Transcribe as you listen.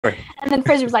And then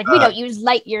Fraser was like, we don't use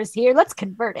light years here. Let's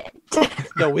convert it.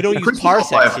 No, we don't use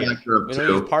parsecs here. We don't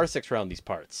use parsecs around these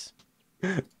parts.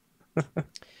 Let's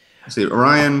see,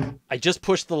 Orion. I just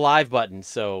pushed the live button,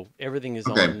 so everything is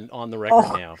on the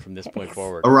record now from this point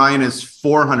forward. Orion is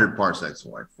 400 parsecs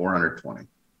away, 420.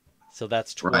 So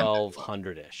that's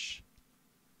 1,200-ish.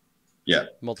 Yeah.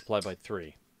 Multiply by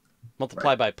 3.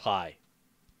 Multiply by pi.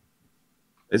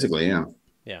 Basically, yeah.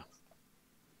 Yeah.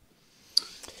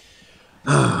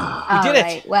 We did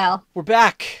it. Well, we're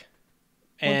back.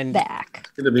 And back.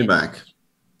 Good to be back.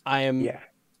 I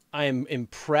am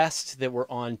impressed that we're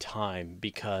on time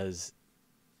because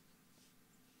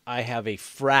I have a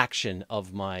fraction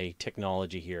of my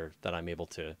technology here that I'm able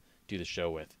to do the show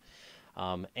with.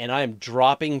 And I am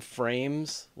dropping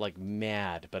frames like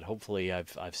mad, but hopefully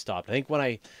I've stopped. I think when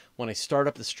I start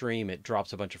up the stream, it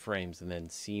drops a bunch of frames and then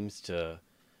seems to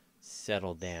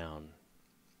settle down.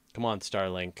 Come on,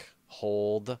 Starlink.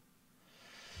 Hold.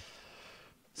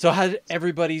 So how did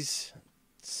everybody's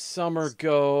summer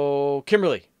go?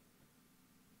 Kimberly.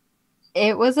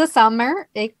 It was a summer.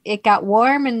 It got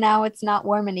warm and now it's not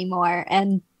warm anymore.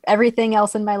 And everything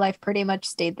else in my life pretty much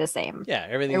stayed the same. Yeah,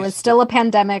 everything. There was still a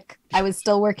pandemic. I was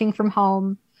still working from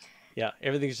home. Yeah,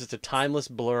 everything's just a timeless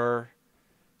blur.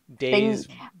 Days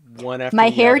one after my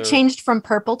the hair other. changed from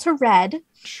purple to red.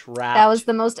 Trapped. That was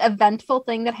the most eventful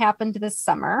thing that happened this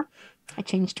summer. I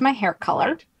changed my hair color.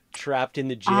 Right. Trapped in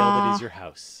the jail that is your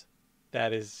house.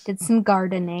 That is. Did some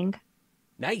gardening.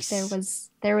 Nice.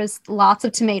 There was lots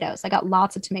of tomatoes. I got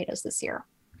lots of tomatoes this year.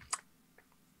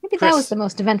 Maybe Chris. that was the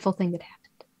most eventful thing that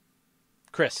happened.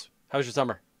 Chris, how was your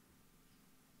summer?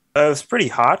 It was pretty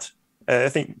hot. I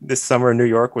think this summer in New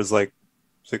York was like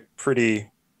pretty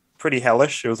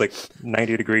hellish. It was like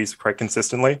 90 degrees quite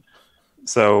consistently.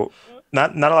 So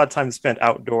not a lot of time spent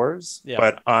outdoors,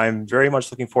 but I'm very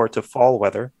much looking forward to fall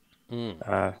weather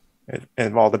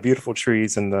and all the beautiful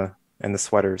trees and the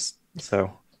sweaters.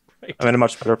 So right. I'm in a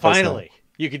much better place. Finally,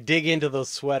 you could dig into those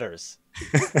sweaters.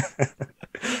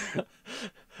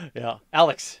 Yeah,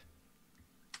 Alex.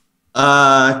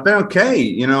 It's been okay.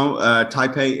 You know,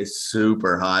 Taipei is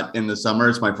super hot in the summer.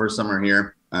 It's my first summer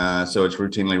here. So it's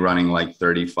routinely running like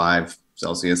 35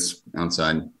 Celsius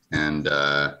outside. And,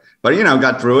 but, you know,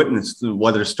 got through it, and the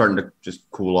weather's starting to just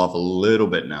cool off a little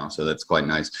bit now. So that's quite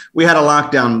nice. We had a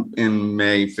lockdown in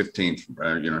May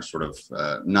 15th, you know, sort of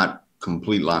not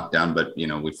complete lockdown, but, you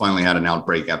know, we finally had an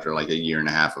outbreak after like a year and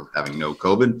a half of having no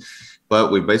COVID.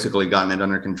 But we've basically gotten it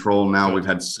under control now. Good. We've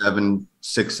had 7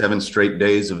 straight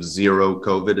days of zero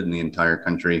COVID in the entire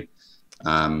country.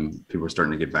 People are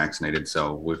starting to get vaccinated.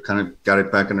 So we've kind of got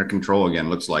it back under control again,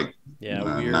 looks like.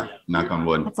 Yeah, knock on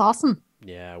wood. That's awesome.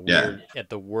 Yeah, we're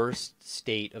at the worst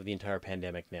state of the entire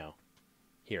pandemic now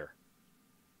here.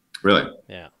 Really?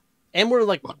 Yeah. And we're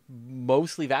like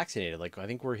mostly vaccinated. Like I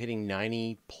think we're hitting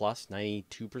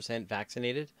 92%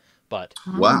 vaccinated. But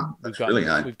wow, that's really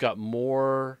high. We've got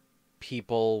more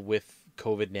people with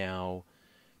COVID now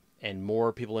and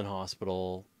more people in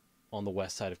hospital on the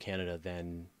west side of Canada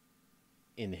than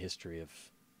in the history of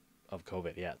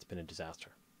COVID. Yeah, it's been a disaster.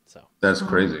 So that's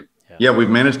crazy. Yeah, we've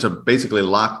managed to basically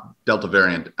lock Delta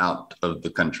variant out of the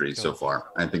country so far.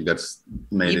 I think that's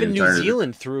made even New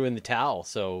Zealand threw in the towel.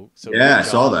 So yeah, I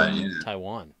saw that. Yeah.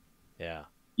 Taiwan. Yeah.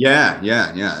 Yeah.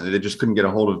 They just couldn't get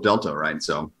a hold of Delta, right?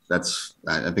 So I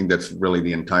think that's really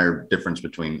the entire difference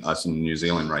between us and New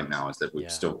Zealand right now is that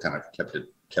we've still kind of kept it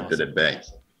at bay.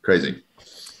 Crazy.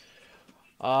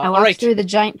 I walked through the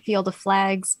giant field of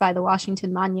flags by the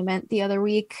Washington Monument the other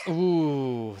week.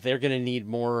 Ooh, they're going to need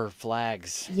more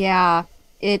flags. Yeah,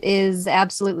 it is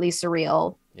absolutely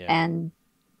surreal. Yeah. And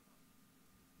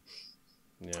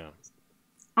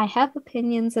I have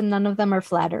opinions and none of them are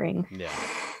flattering. Yeah.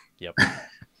 Yep.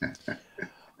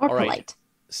 Or polite. Right.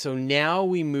 So now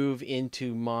we move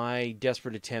into my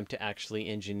desperate attempt to actually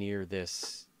engineer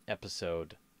this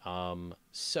episode. Okay.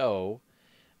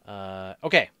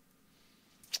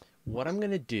 What I'm going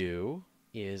to do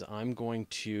is I'm going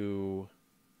to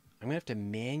have to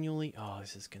manually,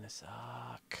 this is going to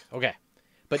suck. Okay.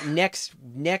 But next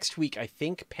week, I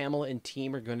think Pamela and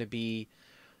team are going to be,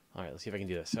 all right, let's see if I can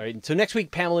do this. All right. So next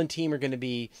week, Pamela and team are going to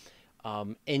be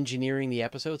engineering the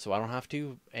episode, so I don't have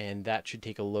to. And that should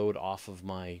take a load off of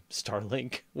my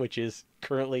Starlink, which is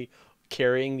currently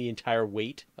carrying the entire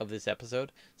weight of this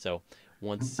episode. So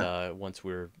once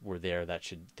we're there,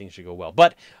 things should go well.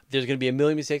 But there's going to be a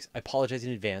million mistakes. I apologize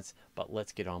in advance, but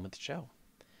let's get on with the show.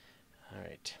 All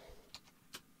right.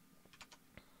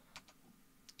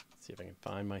 Let's see if I can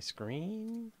find my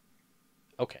screen.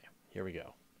 Okay, here we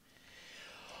go.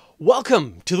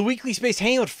 Welcome to the Weekly Space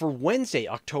Hangout for Wednesday,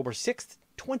 October 6th,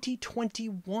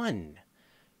 2021.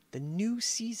 the new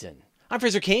season. I'm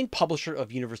Fraser Kane, publisher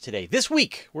of Universe Today. This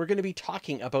week, we're going to be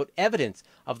talking about evidence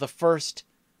of the first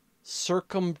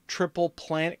circumtriple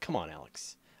planet. Come on,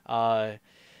 Alex.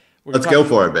 Let's go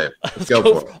for it, babe. Let's go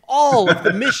for it. All of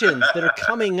the missions that are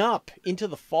coming up into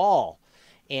the fall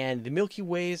and the Milky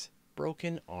Way's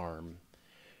broken arm.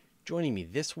 Joining me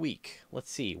this week,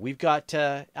 let's see, we've got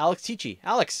Alex Tichy.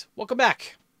 Alex, welcome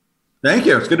back. Thank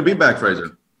you. It's good to be back,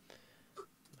 Fraser. I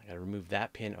gotta remove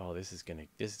that pin. Oh, this is gonna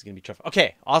be tough.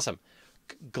 Okay, awesome.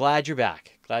 Glad you're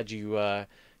back. Glad you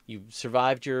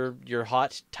survived your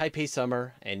hot Taipei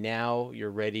summer, and now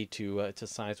you're ready to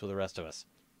science with the rest of us.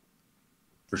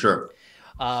 For sure.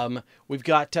 We've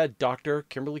got Dr.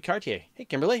 Kimberly Cartier. Hey,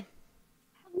 Kimberly.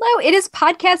 Hello, it is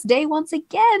podcast day once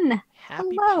again.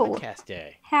 Happy Hello. podcast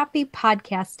day. Happy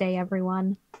podcast day,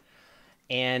 everyone.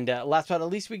 And last but not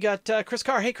least, we got Chris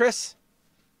Carr. Hey, Chris.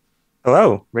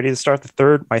 Hello, ready to start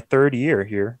my third year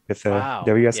here with Wow.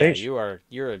 WSH. Yeah,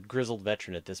 you're a grizzled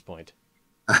veteran at this point.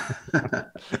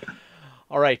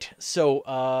 All right. So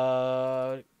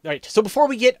before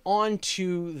we get on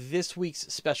to this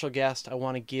week's special guest, I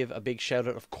want to give a big shout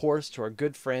out, of course, to our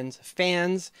good friends,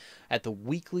 fans at the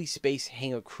Weekly Space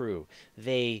Hangout crew.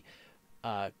 They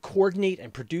coordinate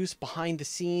and produce behind the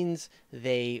scenes.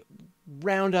 They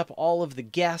round up all of the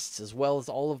guests as well as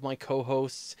all of my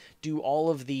co-hosts, do all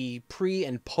of the pre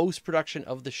and post production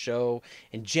of the show,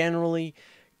 and generally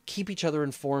keep each other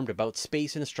informed about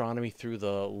space and astronomy through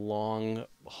the long,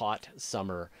 hot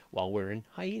summer while we're in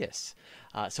hiatus.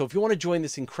 So if you want to join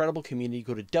this incredible community,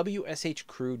 go to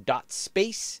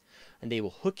wshcrew.space and they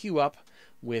will hook you up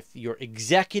with your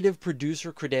executive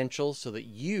producer credentials so that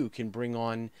you can bring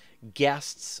on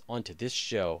guests onto this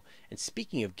show. And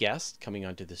speaking of guests coming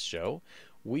onto this show,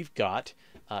 we've got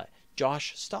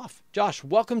Josh Stoff. Josh,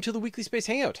 welcome to the Weekly Space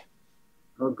Hangout.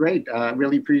 Oh, great. I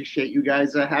really appreciate you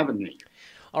guys having me.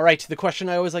 All right. The question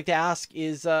I always like to ask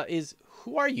is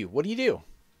who are you? What do you do?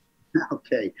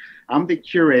 Okay. I'm the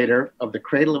curator of the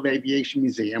Cradle of Aviation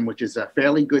Museum, which is a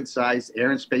fairly good-sized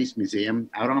air and space museum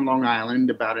out on Long Island,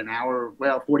 about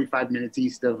 45 minutes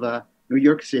east of New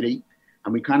York City.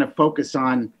 And we kind of focus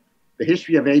on the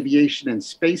history of aviation and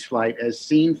spaceflight as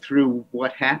seen through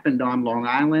what happened on Long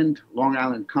Island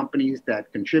companies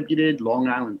that contributed, Long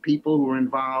Island people who were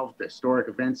involved, the historic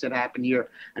events that happened here,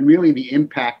 and really the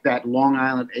impact that Long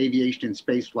Island aviation and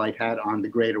spaceflight had on the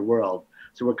greater world.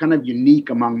 So we're kind of unique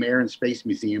among air and space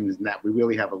museums in that we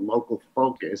really have a local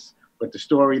focus, but the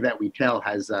story that we tell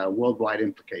has worldwide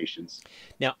implications.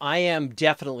 Now, I am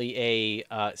definitely a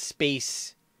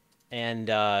space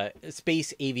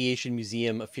aviation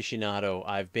museum aficionado.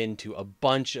 I've been to a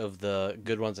bunch of the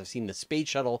good ones. I've seen the space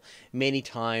shuttle many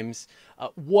times.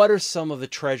 What are some of the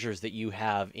treasures that you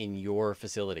have in your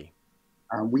facility?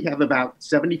 We have about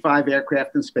 75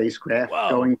 aircraft and spacecraft.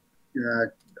 Whoa. Going.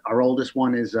 Our oldest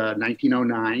one is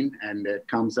 1909, and it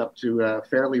comes up to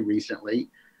fairly recently.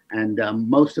 And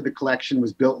most of the collection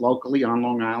was built locally on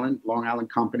Long Island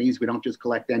companies. We don't just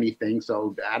collect anything.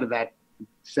 So out of that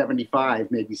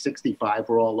 75, maybe 65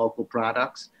 were all local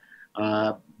products.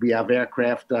 We have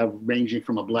aircraft ranging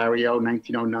from a Blériot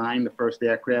 1909, the first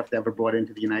aircraft ever brought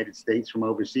into the United States from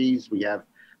overseas. We have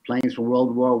planes from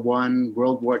World War I,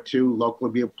 World War II, local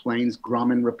built planes,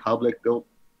 Grumman Republic built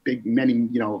many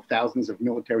thousands of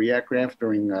military aircraft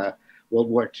during World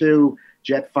War II,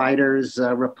 jet fighters,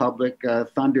 Republic,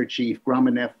 Thunder Chief,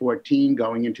 Grumman F-14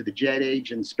 going into the jet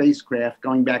age, and spacecraft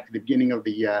going back to the beginning of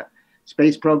the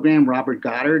space program. Robert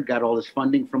Goddard got all his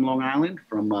funding from Long Island,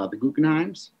 from the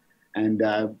Guggenheims, and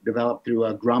developed through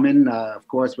Grumman, of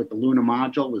course, with the Lunar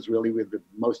Module, was really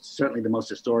certainly the most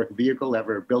historic vehicle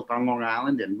ever built on Long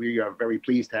Island, and we are very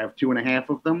pleased to have 2.5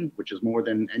 of them, which is more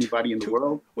than anybody in the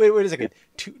world. Wait a second.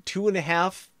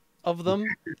 2.5 of them?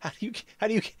 How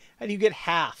do you get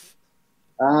half?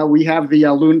 We have the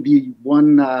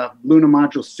one Lunar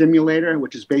Module simulator,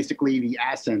 which is basically the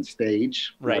ascent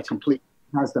stage. Right.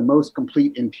 Has the most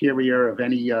complete interior of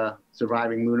any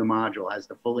surviving lunar module. Has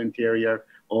the full interior,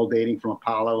 all dating from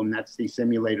Apollo, and that's the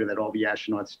simulator that all the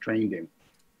astronauts trained in.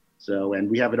 So,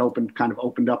 and we have it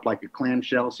opened up like a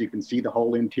clamshell, so you can see the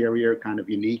whole interior, kind of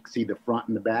unique, see the front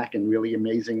and the back, and really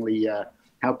amazingly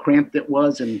how cramped it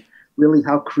was, and really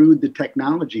how crude the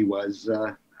technology was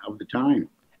of the time.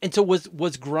 And so was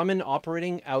Grumman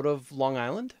operating out of Long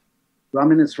Island?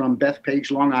 Grumman is from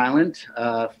Bethpage, Long Island,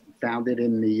 founded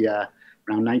in the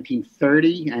around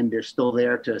 1930, and they're still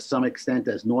there to some extent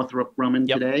as Northrop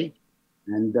Grumman today,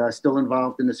 and still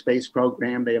involved in the space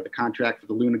program. They have the contract for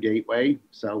the Lunar Gateway,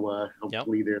 so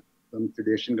hopefully they're some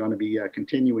tradition going to be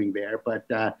continuing there. But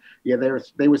yeah,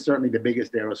 they were certainly the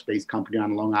biggest aerospace company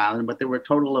on Long Island, but there were a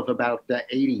total of about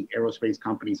 80 aerospace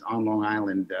companies on Long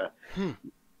Island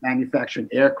manufacturing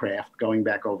aircraft going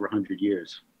back over 100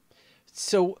 years.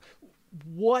 So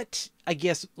what, I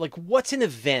guess, like what's an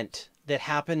event that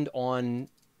happened on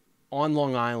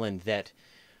Long Island that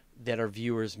our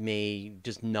viewers may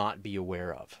just not be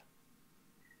aware of?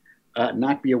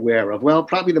 Not be aware of. Well,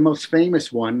 probably the most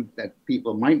famous one that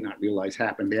people might not realize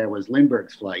happened there was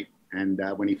Lindbergh's flight. And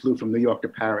when he flew from New York to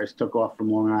Paris, took off from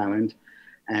Long Island.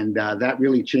 And that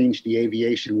really changed the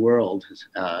aviation world.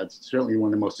 It's certainly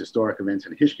one of the most historic events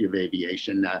in the history of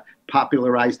aviation.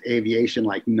 Popularized aviation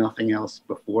like nothing else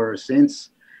before or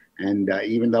since. And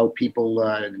even though people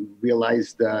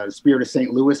realized Spirit of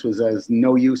St. Louis was as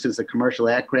no use as a commercial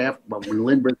aircraft, but when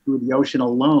Lindbergh flew the ocean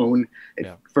alone,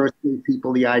 it first gave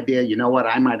people the idea, you know what,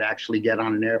 I might actually get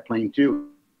on an airplane too.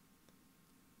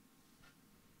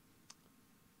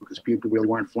 Because people really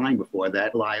weren't flying before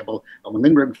that, reliable. But when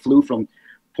Lindbergh flew from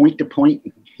point to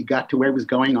point, he got to where he was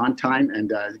going on time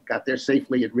and got there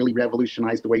safely. It really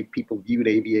revolutionized the way people viewed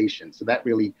aviation. So that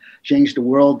really changed the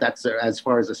world. That's as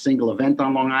far as a single event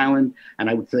on Long Island. And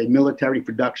I would say military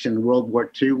production in World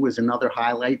War II was another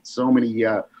highlight. So many,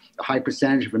 a high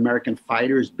percentage of American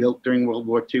fighters built during World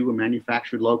War II were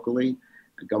manufactured locally,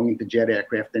 going into jet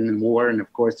aircraft in the war. And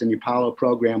of course, in the Apollo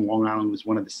program, Long Island was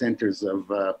one of the centers of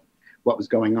what was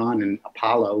going on in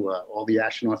Apollo. All the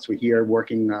astronauts were here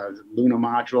working lunar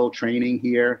module training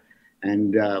here,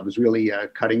 and it was really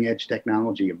cutting edge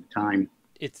technology of the time.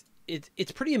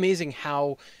 It's pretty amazing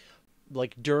how,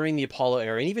 like during the Apollo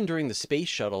era, and even during the space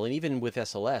shuttle, and even with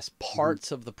SLS,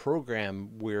 parts of the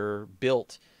program were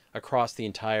built across the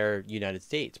entire United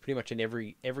States. Pretty much in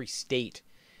every state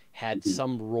had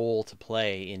some role to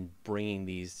play in bringing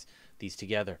these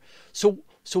together. So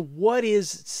what is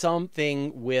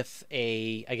something with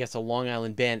I guess a Long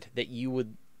Island bent that you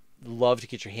would love to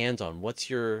get your hands on? What's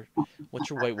your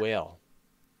white whale?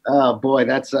 Oh boy,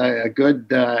 that's a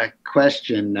good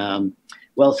question.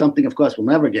 Well, something of course we'll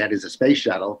never get is a space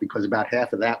shuttle, because about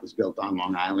half of that was built on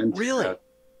Long Island. Really?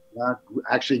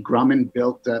 Actually, Grumman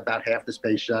built about half the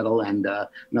space shuttle, and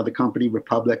another company,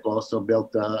 Republic, also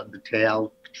built the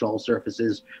tail, control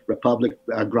surfaces. Republic,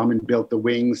 Grumman built the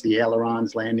wings, the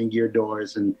ailerons, landing gear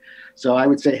doors. And so I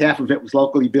would say half of it was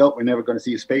locally built. We're never going to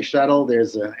see a space shuttle.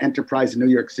 There's an Enterprise in New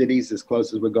York City, is as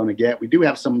close as we're going to get. We do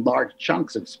have some large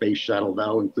chunks of space shuttle,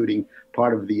 though, including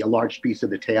part of a large piece of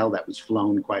the tail that was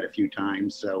flown quite a few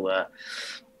times. So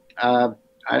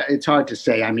it's hard to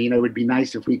say. I mean, it would be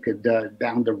nice if we could,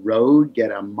 down the road,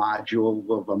 get a module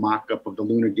of a mock-up of the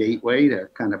Lunar Gateway to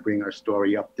kind of bring our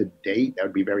story up to date. That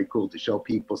would be very cool to show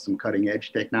people some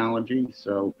cutting-edge technology.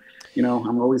 So, you know,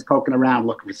 I'm always poking around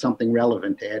looking for something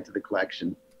relevant to add to the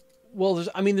collection. Well,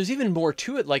 there's even more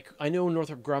to it. Like, I know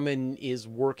Northrop Grumman is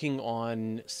working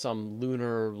on some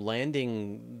lunar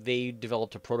landing. They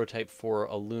developed a prototype for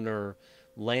a lunar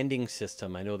landing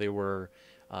system. I know they were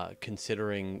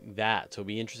considering that. So it'd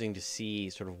be interesting to see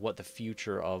sort of what the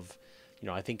future of, you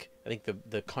know, I think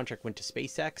the contract went to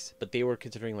SpaceX, but they were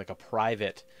considering like a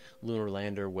private lunar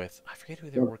lander with, I forget who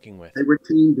they were working with. They were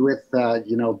teamed with,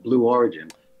 you know, Blue Origin.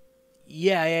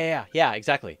 Yeah,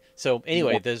 exactly. So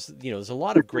anyway, there's a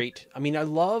lot of great, I mean,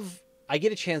 I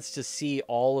get a chance to see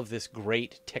all of this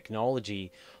great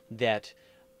technology that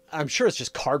I'm sure it's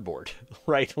just cardboard,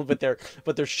 right? But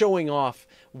they're showing off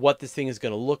what this thing is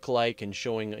going to look like, and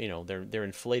showing, you know, they're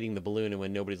inflating the balloon, and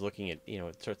when nobody's looking at, you know,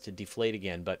 it starts to deflate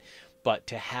again. But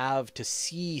to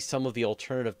see some of the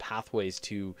alternative pathways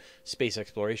to space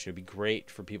exploration would be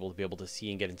great for people to be able to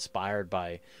see and get inspired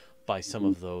by some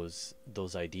of those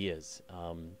ideas.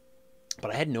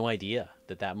 But I had no idea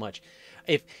that much.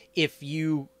 If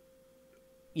you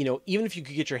know, even if you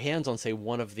could get your hands on, say,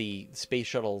 one of the space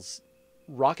shuttle's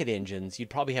rocket engines, you'd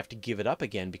probably have to give it up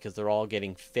again because they're all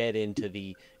getting fed into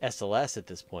the SLS at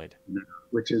this point.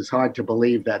 Which is hard to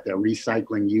believe that they're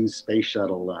recycling used space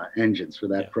shuttle engines for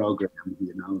that program.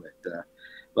 You know that.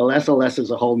 Well, SLS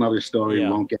is a whole nother story. We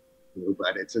won't get into,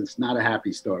 but it's not a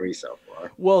happy story so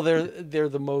far. Well, they're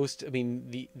the most. I mean,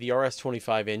 the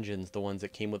RS-25 engines, the ones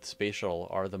that came with the space shuttle,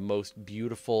 are the most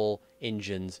beautiful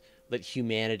engines that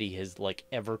humanity has like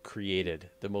ever created.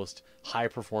 The most high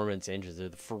performance engines. They're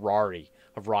the Ferrari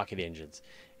of rocket engines,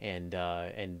 and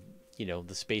you know,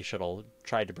 the space shuttle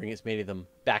tried to bring as many of them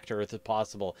back to Earth as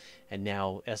possible, and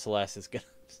now SLS is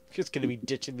just going to be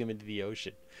ditching them into the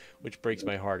ocean, which breaks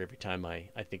my heart every time I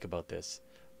think about this.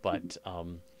 But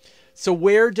so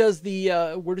where does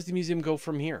the museum go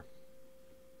from here?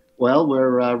 Well,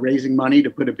 we're raising money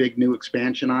to put a big new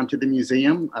expansion onto the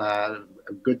museum, a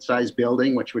good-sized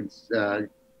building, which would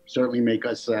certainly make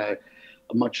us a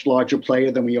much larger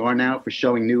player than we are now for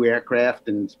showing new aircraft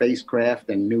and spacecraft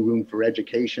and new room for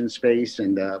education space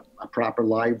and a proper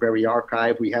library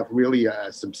archive. We have really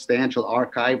a substantial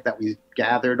archive that we've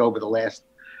gathered over the last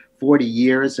 40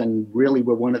 years, and really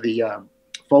we're one of the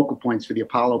focal points for the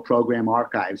Apollo program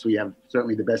archives. We have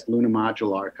certainly the best lunar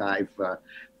module archive,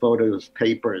 photos,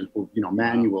 papers,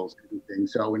 manuals, everything.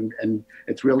 So, and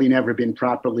it's really never been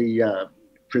properly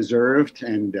preserved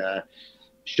and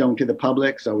shown to the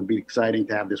public. So it would be exciting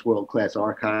to have this world-class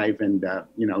archive and,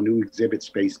 new exhibit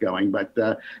space going. But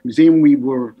museum, we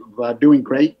were doing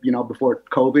great, before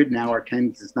COVID. Now our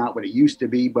attendance is not what it used to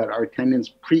be, but our attendance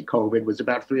pre-COVID was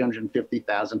about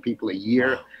 350,000 people a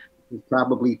year.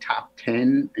 Probably top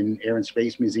 10 in air and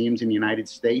space museums in the United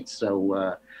States.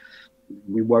 So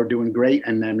we were doing great.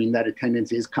 And I mean, that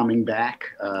attendance is coming back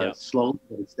slowly,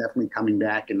 but it's definitely coming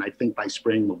back. And I think by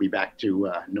spring we'll be back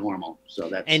to normal. So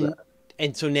that's...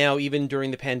 And so now, even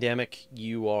during the pandemic,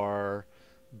 you are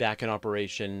back in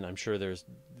operation. I'm sure there's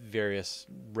various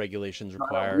regulations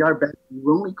required. We are back. We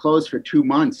were only closed for 2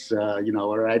 months,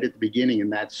 right at the beginning in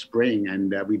that spring,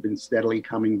 and we've been steadily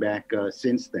coming back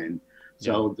since then.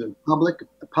 So the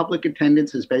public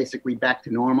attendance is basically back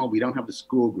to normal. We don't have the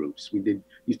school groups. We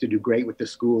used to do great with the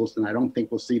schools, and I don't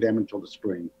think we'll see them until the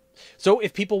spring. So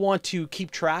if people want to keep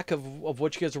track of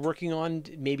what you guys are working on,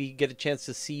 maybe get a chance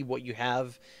to see what you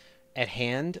have at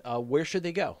hand, where should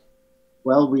they go?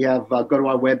 Well, we have go to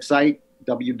our website,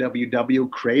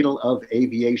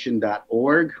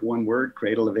 www.cradleofaviation.org. One word,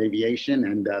 Cradle of Aviation,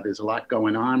 and there's a lot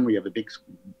going on. We have a big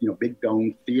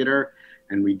dome theater,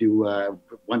 and we do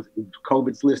once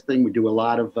COVID's listing, we do a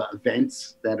lot of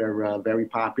events that are very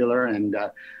popular, and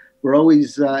we're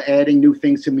always adding new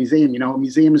things to the museum. A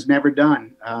museum is never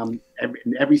done.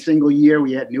 Every single year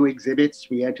we add new exhibits,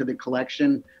 we add to the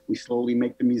collection. We slowly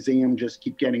make the museum just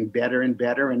keep getting better and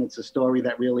better. And it's a story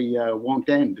that really won't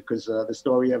end, because the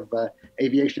story of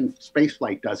aviation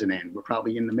spaceflight doesn't end. We're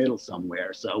probably in the middle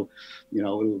somewhere. So,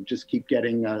 it'll just keep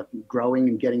getting growing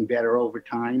and getting better over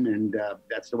time. And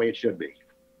that's the way it should be.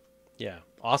 Yeah.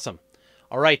 Awesome.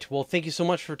 All right. Well, thank you so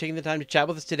much for taking the time to chat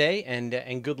with us today,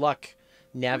 and good luck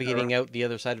navigating out the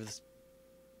other side of this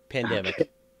pandemic.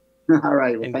 All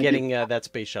right. Well, and getting that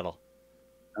space shuttle.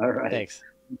 All right. Thanks.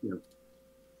 Thank you.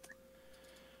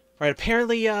 All right.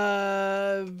 Apparently,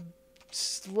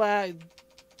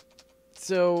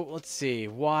 so let's see.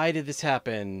 Why did this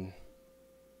happen?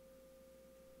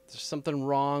 There's something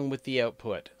wrong with the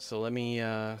output. So let me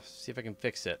see if I can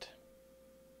fix it.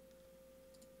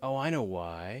 Oh, I know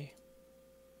why.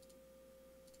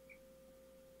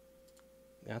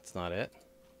 That's not it.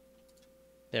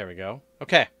 There we go.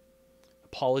 Okay.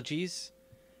 Apologies.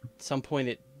 At some point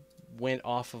it went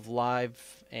off of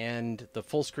live and the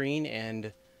full screen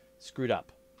and screwed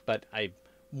up. But I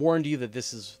warned you that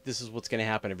this is what's going to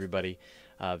happen, everybody.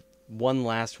 One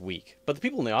last week. But the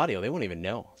people in the audio, they won't even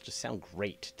know. It'll just sound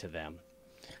great to them.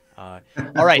 All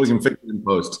right. We can fix it in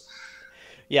post.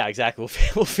 Yeah, exactly.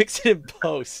 We'll fix it in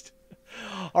post.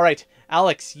 All right,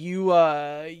 Alex,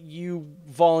 you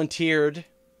volunteered.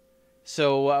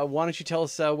 So why don't you tell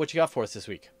us what you got for us this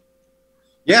week?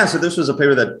 Yeah, so this was a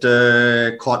paper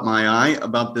that caught my eye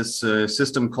about this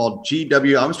system called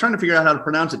GW. I was trying to figure out how to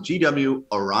pronounce it. GW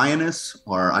Orionis,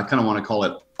 or I kind of want to call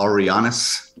it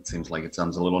Orionis. It seems like it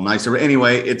sounds a little nicer.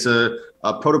 Anyway, it's a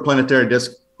protoplanetary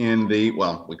disk in the,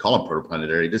 well, we call it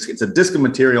protoplanetary disk. It's a disk of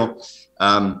material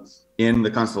in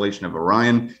the constellation of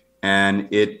Orion, and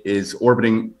it is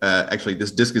orbiting, actually,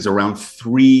 this disk is around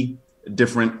three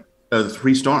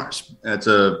stars. It's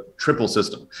a triple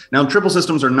system. Now, triple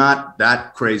systems are not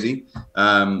that crazy.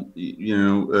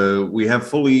 We have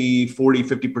fully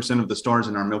 40–50% of the stars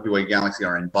in our Milky Way galaxy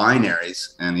are in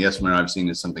binaries, and the estimate I've seen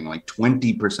is something like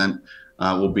 20%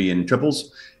 will be in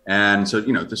triples. And so,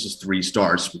 this is three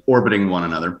stars orbiting one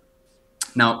another.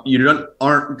 Now, you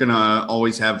aren't going to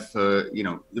always have,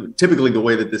 typically the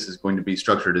way that this is going to be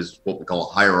structured is what we call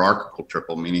a hierarchical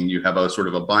triple, meaning you have a sort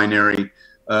of a binary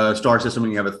star system,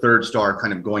 and you have a third star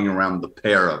kind of going around the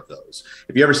pair of those.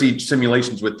 If you ever see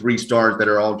simulations with three stars that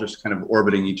are all just kind of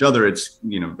orbiting each other, it's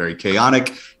very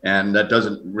chaotic, and that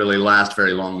doesn't really last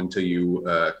very long until you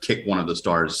kick one of the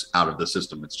stars out of the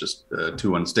system. It's just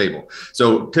too unstable.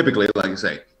 So typically, like I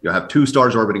say, you'll have two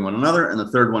stars orbiting one another, and the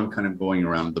third one kind of going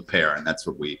around the pair, and that's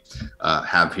what we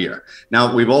have here.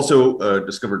 Now, we've also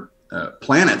discovered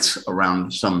planets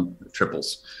around some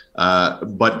triples,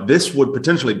 but this would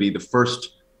potentially be the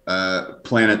first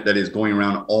planet that is going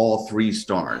around all three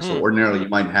stars. So ordinarily you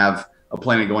might have a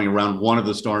planet going around one of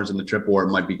the stars in the trip, or it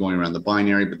might be going around the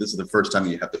binary. But this is the first time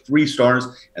you have the 3 stars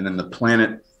and then the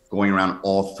planet going around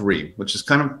all 3, which is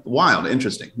kind of wild,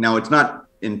 interesting. Now, it's not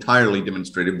entirely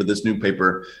demonstrated, but this new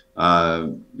paper,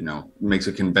 makes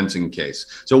a convincing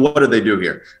case. So what do they do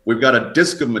here? We've got a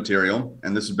disk of material,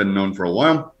 and this has been known for a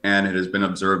while, and it has been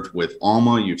observed with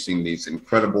ALMA. You've seen these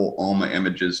incredible ALMA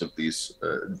images of these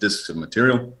disks of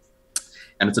material.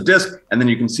 And it's a disk, and then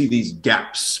you can see these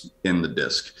gaps in the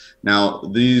disk. Now,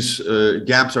 these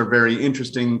gaps are very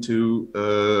interesting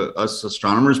to us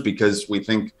astronomers because we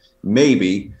think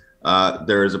maybe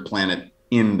there is a planet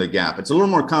in the gap. It's a little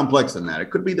more complex than that.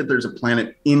 It could be that there's a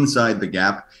planet inside the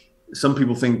gap. Some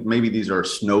people think maybe these are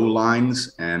snow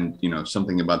lines, and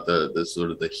something about the sort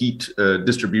of the heat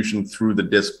distribution through the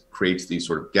disk creates these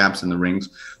sort of gaps in the rings.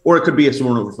 Or it could be a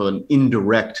sort of an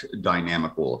indirect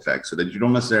dynamical effect, so that you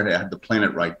don't necessarily have the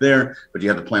planet right there, but you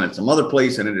have the planet some other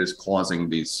place, and it is causing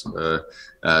these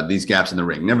gaps in the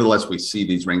ring. Nevertheless, we see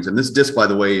these rings, and this disk, by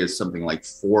the way, is something like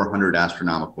 400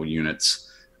 astronomical units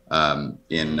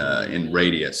in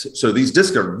radius. So these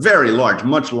disks are very large,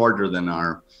 much larger than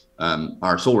our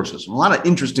solar system. A lot of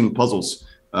interesting puzzles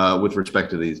with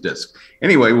respect to these disks.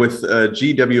 Anyway, with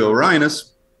GW Orionis,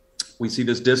 we see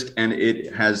this disk, and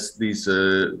it has these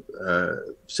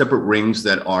separate rings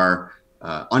that are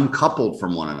uncoupled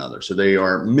from one another. So they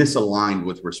are misaligned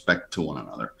with respect to one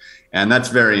another. And that's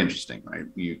very interesting, right?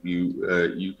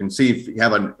 You can see if you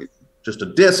have just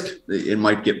a disk, it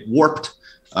might get warped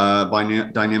by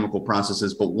dynamical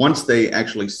processes, but once they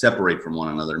actually separate from one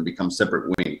another and become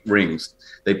separate rings,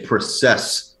 they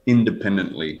process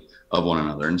independently of one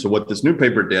another. And so what this new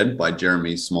paper did by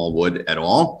Jeremy Smallwood et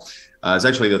al. Is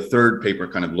actually the 3rd paper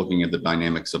kind of looking at the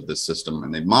dynamics of this system.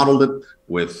 And they modeled it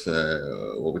with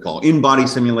what we call in-body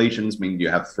simulations, meaning you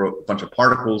have a bunch of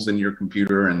particles in your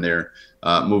computer and they're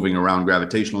moving around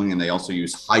gravitationally. And they also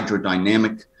use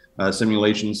hydrodynamic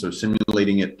simulations, so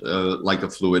simulating it like a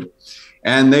fluid.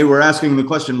 And they were asking the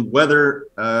question whether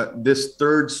this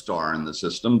 3rd star in the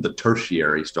system, the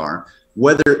tertiary star,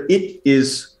 whether it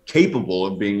is capable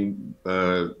of being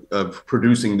of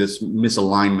producing this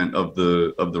misalignment of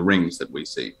the rings that we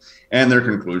see. And their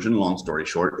conclusion, long story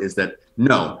short, is that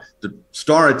no, the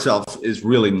star itself is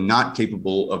really not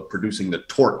capable of producing the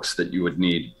torques that you would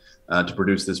need to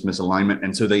produce this misalignment.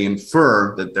 And so they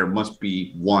infer that there must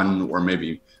be one or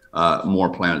maybe more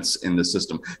planets in the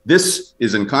system. This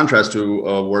is in contrast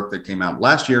to work that came out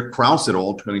last year. Krauss et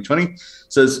al. 2020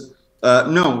 says,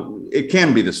 no, it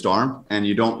can be the star, and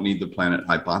you don't need the planet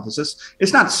hypothesis.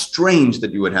 It's not strange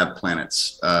that you would have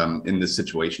planets in this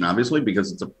situation, obviously,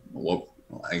 because it's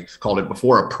I called it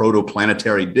before, a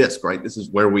protoplanetary disk, right? This is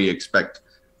where we expect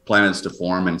planets to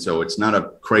form, and so it's not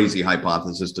a crazy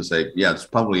hypothesis to say, yeah, it's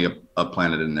probably a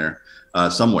planet in there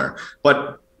somewhere.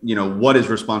 But what is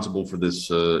responsible for this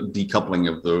decoupling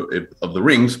of the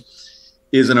rings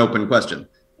is an open question,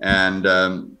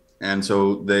 and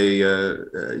so they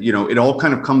it all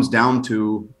kind of comes down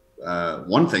to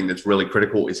one thing that's really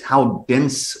critical is how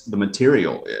dense the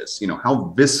material is.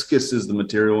 How viscous is the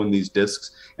material in these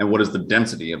disks, and what is the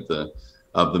density of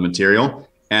the material,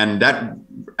 and that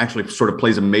actually sort of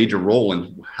plays a major role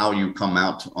in how you come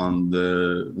out on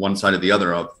the one side or the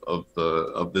other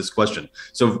of this question.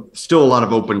 So still a lot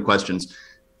of open questions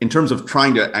in terms of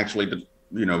trying to actually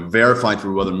verify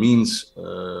through other means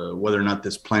whether or not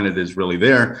this planet is really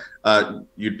there.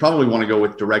 You'd probably want to go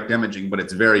with direct imaging, but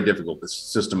it's very difficult. This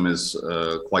system is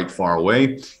quite far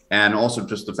away. And also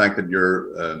just the fact that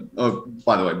you're,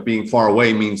 by the way, being far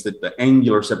away means that the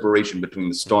angular separation between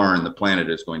the star and the planet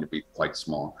is going to be quite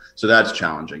small. So that's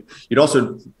challenging. You'd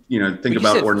also, think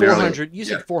about ordinarily. You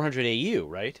said 400 AU,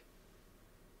 right?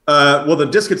 Well, the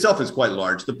disk itself is quite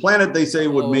large. The planet, they say,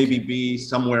 would maybe be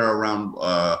somewhere around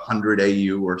 100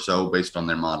 AU or so based on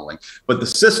their modeling. But the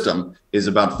system is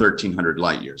about 1,300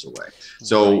 light years away.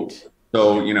 So,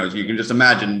 you can just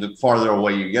imagine the farther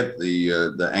away you get,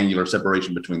 the angular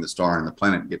separation between the star and the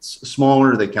planet gets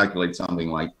smaller. They calculate something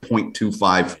like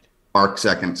 0.25 arc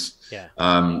seconds. Yeah.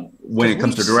 When it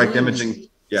comes to direct imaging,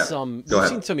 we've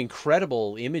seen some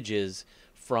incredible images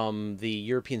from the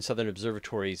European Southern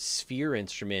Observatory's SPHERE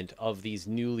instrument of these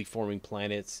newly forming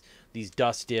planets, these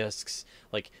dust disks.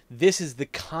 Like, this is the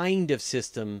kind of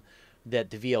system that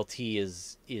the VLT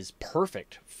is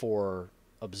perfect for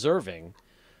observing.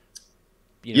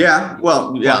 Ideally.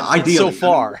 It's so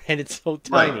far, and it's so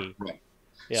tiny. Right.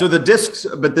 Yeah. So the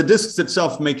disks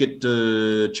itself make it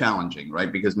challenging,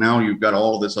 right? Because now you've got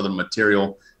all this other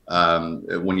material.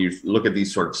 When you look at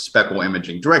these sort of speckle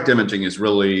imaging, direct imaging is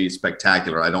really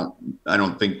spectacular. I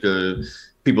don't think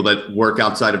people that work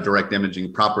outside of direct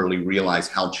imaging properly realize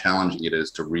how challenging it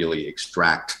is to really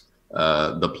extract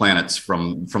the planets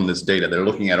from this data. They're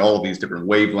looking at all of these different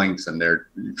wavelengths, and they're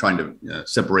trying to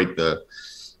separate the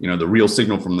real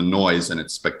signal from the noise, and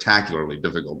it's spectacularly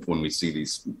difficult when we see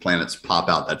these planets pop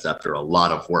out. That's after a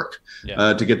lot of work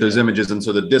to get those images, and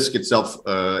so the disk itself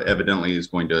evidently is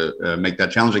going to make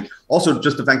that challenging. Also,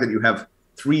 just the fact that you have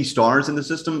 3 stars in the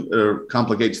system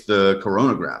complicates the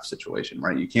coronagraph situation,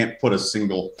 right? You can't put a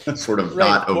single sort of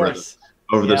dot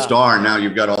over the star. Now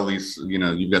you've got all these,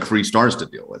 you've got 3 stars to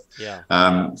deal with.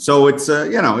 So it's,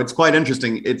 it's quite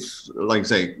interesting. It's, like I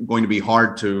say, going to be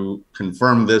hard to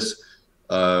confirm this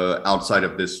outside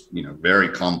of this, very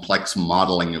complex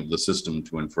modeling of the system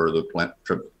to infer the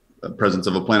presence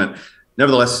of a planet.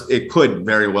 Nevertheless, it could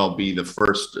very well be the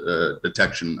first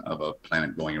detection of a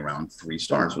planet going around 3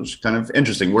 stars, which is kind of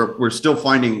interesting. We're still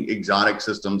finding exotic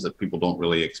systems that people don't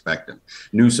really expect, and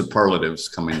new superlatives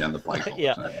coming down the pike.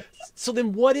 So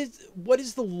then, what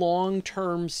is the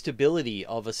long-term stability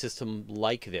of a system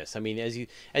like this? I mean, as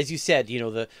you said,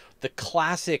 the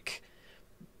classic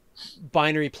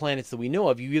binary planets that we know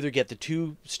of, you either get the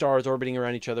 2 stars orbiting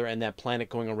around each other and that planet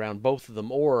going around both of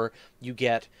them, or you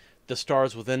get the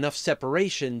stars with enough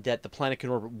separation that the planet can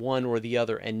orbit one or the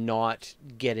other and not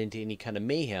get into any kind of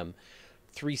mayhem.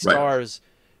 3 stars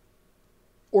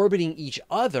orbiting each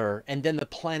other, and then the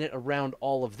planet around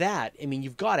all of that. I mean,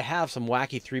 you've got to have some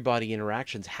wacky 3-body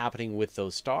interactions happening with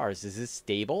those stars. Is this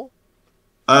stable?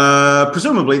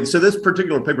 Presumably. So this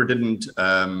particular paper didn't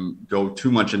go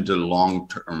too much into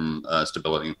long-term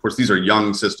stability. Of course, these are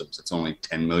young systems. It's only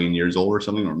 10 million years old or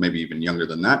something, or maybe even younger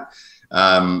than that.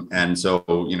 And so,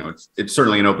 it's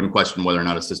certainly an open question whether or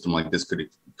not a system like this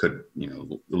could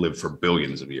live for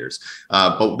billions of years.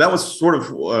 But that was sort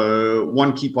of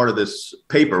one key part of this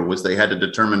paper, was they had to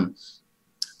determine,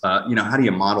 how do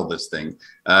you model this thing?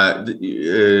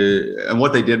 And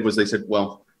what they did was they said,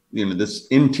 well, this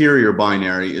interior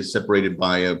binary is separated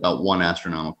by about 1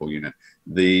 astronomical unit.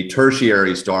 The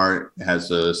tertiary star has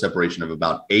a separation of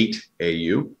about 8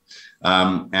 AU.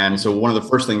 And so one of the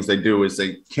first things they do is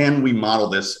can we model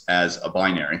this as a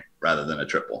binary rather than a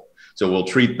triple? So we'll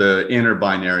treat the inner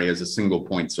binary as a single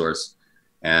point source,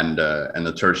 and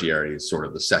the tertiary is sort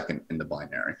of the second in the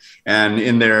binary. And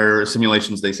in their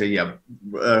simulations, they say,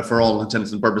 for all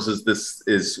intents and purposes,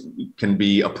 this can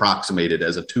be approximated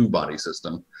as a 2-body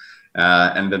system.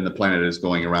 And then the planet is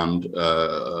going around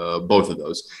both of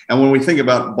those. And when we think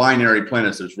about binary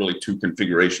planets, there's really 2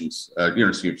 configurations.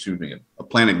 Excuse me, a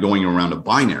planet going around a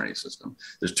binary system.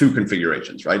 There's 2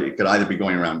 configurations, right? It could either be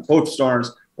going around both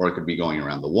stars, or it could be going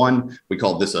around the one. We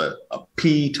call this a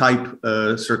P-type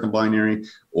circumbinary,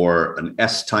 or an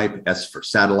S-type, S for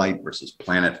satellite versus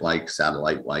planet-like,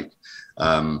 satellite-like.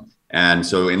 And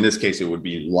so in this case, it would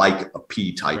be like a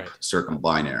P-type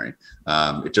circumbinary.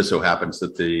 It just so happens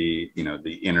that the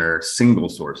inner single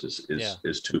source is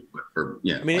 2.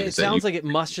 I mean, it sounds like it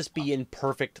must just be in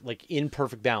perfect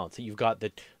balance. That you've got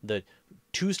the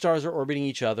 2 stars are orbiting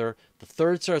each other, the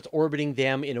 3rd star is orbiting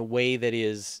them in a way that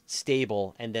is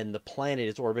stable, and then the planet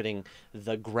is orbiting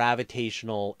the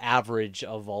gravitational average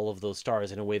of all of those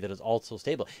stars in a way that is also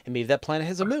stable. And maybe that planet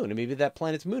has a moon, and maybe that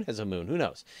planet's moon has a moon. Who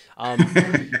knows?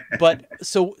 But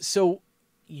so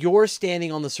you're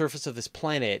standing on the surface of this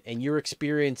planet and you're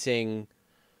experiencing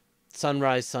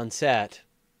sunrise, sunset.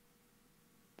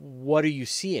 What are you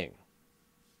seeing?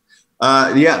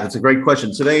 That's a great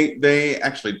question. So they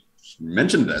actually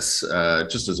mentioned this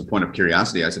just as a point of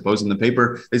curiosity, I suppose. In the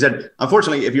paper, they said,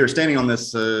 unfortunately, if you're standing on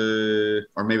this,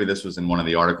 or maybe this was in one of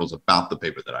the articles about the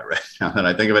paper that I read, now that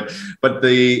I think of it, but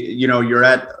you're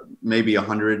at maybe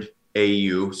 100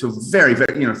 AU, so very,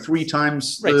 very, 3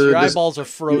 times. Right, so your eyeballs are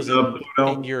frozen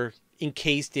and you're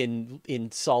encased in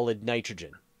solid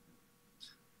nitrogen.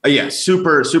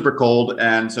 Super, super cold.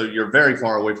 And so you're very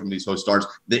far away from these host stars.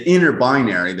 The inner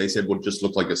binary, they said, would just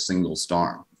look like a single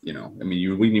star. I mean,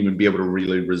 you wouldn't even be able to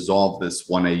really resolve this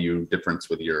 1 AU difference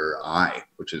with your eye,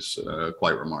 which is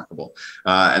quite remarkable.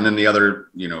 And then the other,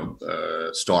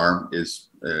 star is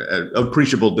an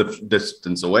appreciable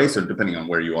distance away. So depending on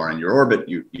where you are in your orbit,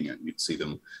 you'd see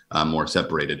them more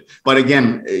separated. But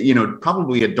again,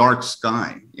 probably a dark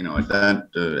sky. At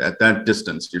that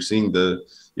distance, you're seeing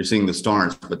the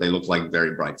stars, but they look like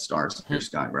very bright stars in your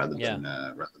sky rather than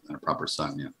a proper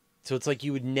sun. Yeah. So it's like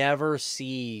you would never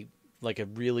see like a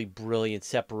really brilliant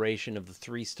separation of the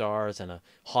 3 stars and a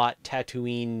hot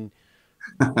Tatooine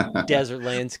desert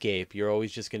landscape. You're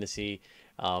always just going to see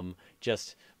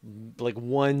just like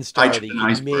 1 star that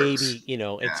you maybe,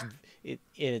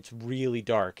 it's really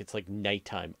dark. It's like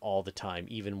nighttime all the time,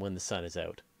 even when the sun is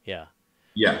out. Yeah.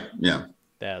 Yeah.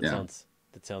 That sounds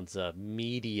That sounds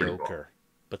mediocre,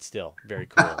 but still very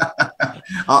cool.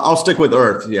 I'll stick with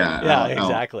Earth. Yeah. Yeah, I'll-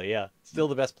 exactly. Yeah. Still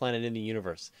the best planet in the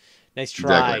universe. Nice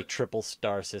try, Exactly. triple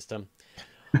star system.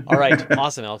 All right.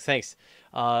 Awesome, Alex. Thanks.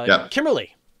 Yeah.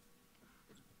 Kimberly,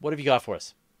 what have you got for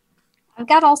us? I've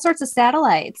got all sorts of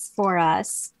satellites for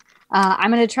us.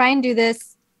 I'm going to try and do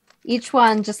this, each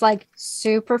one just like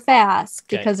super fast,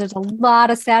 Okay. because there's a lot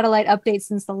of satellite updates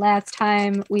since the last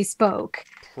time we spoke.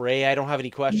 Pray I don't have any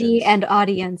questions. Me and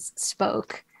audience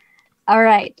spoke. All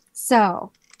right.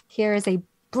 So here is a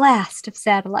blast of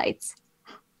satellites.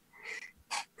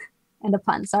 And a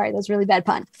pun. Sorry, that was a really bad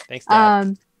pun. Thanks,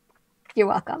 Dad. You're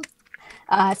welcome.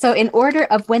 So in order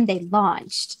of when they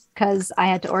launched, because I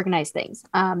had to organize things,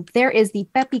 there is the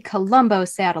Bepi-Colombo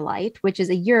satellite, which is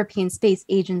a European Space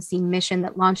Agency mission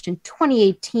that launched in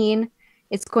 2018.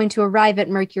 It's going to arrive at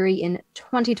Mercury in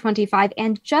 2025.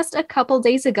 And just a couple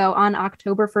days ago, on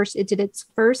October 1st, it did its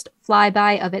first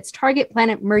flyby of its target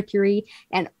planet, Mercury.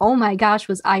 And oh my gosh,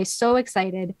 was I so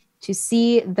excited to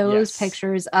see those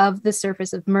pictures of the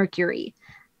surface of Mercury.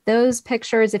 Those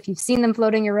pictures, if you've seen them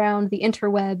floating around the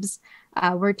interwebs,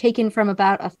 were taken from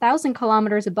about 1,000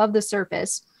 kilometers above the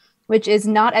surface, which is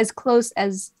not as close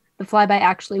as the flyby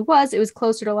actually was. It was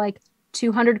closer to like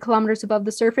 200 kilometers above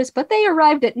the surface, but they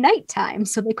arrived at nighttime,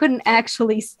 so they couldn't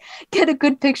actually get a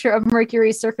good picture of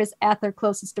Mercury's surface at their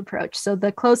closest approach. So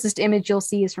the closest image you'll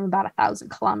see is from about 1,000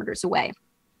 kilometers away.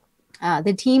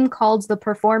 The team called the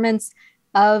performance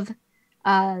of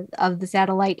the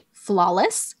satellite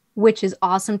flawless, which is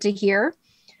awesome to hear.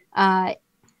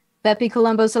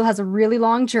 Bepi-Colombo still has a really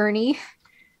long journey.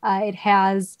 It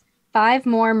has 5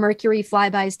 more Mercury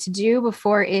flybys to do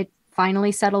before it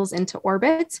finally settles into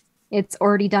orbit. It's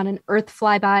already done an Earth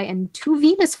flyby and 2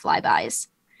 Venus flybys.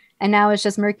 And now it's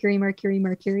just Mercury, Mercury,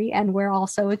 Mercury. And we're all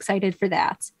so excited for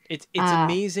that. It's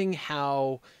amazing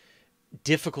how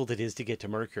difficult it is to get to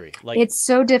Mercury. Like, it's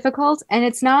so difficult, and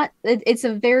it's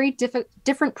a very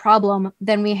different problem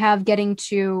than we have getting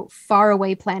to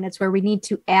faraway planets, where we need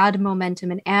to add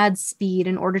momentum and add speed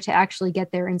in order to actually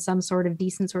get there in some sort of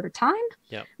decent sort of time.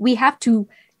 Yep. We have to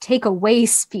take away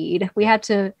speed. We have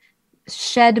to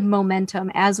shed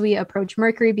momentum as we approach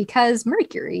Mercury, because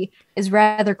Mercury is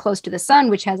rather close to the sun,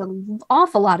 which has an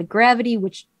awful lot of gravity,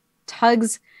 which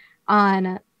tugs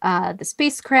on the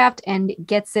spacecraft and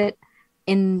gets it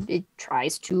in. It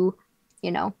tries to,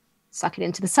 suck it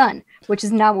into the sun, which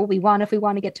is not what we want if we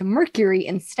want to get to Mercury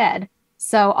instead.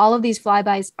 So all of these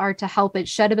flybys are to help it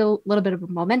shed a little bit of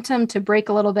momentum, to break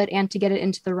a little bit, and to get it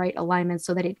into the right alignment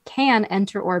so that it can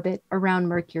enter orbit around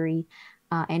Mercury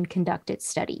and conduct its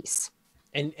studies.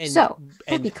 And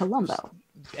Bepi-Colombo.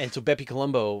 And so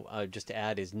Bepi-Colombo, just to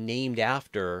add, is named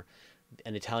after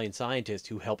an Italian scientist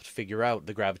who helped figure out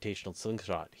the gravitational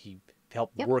slingshot. He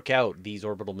helped work out these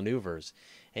orbital maneuvers.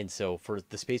 And so for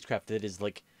the spacecraft, that is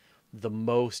like the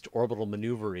most orbital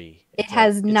maneuvery. It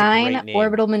has 9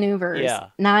 orbital maneuvers,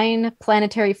 9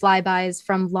 planetary flybys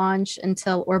from launch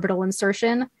until orbital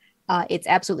insertion. It's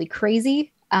absolutely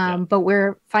crazy. But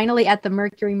we're finally at the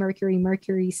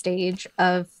Mercury stage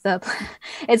of the.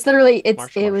 It's literally it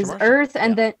was Mars. Earth,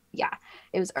 and then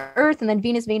it was Earth, and then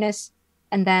Venus,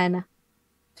 and then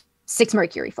 6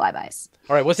 Mercury flybys.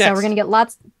 All right, what's next? So we're gonna get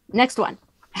lots. Next one.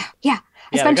 I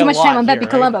spent too much time on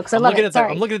Bepi-Colombo because I love it.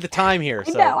 I'm looking at the time here.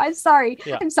 So. I know. I'm sorry.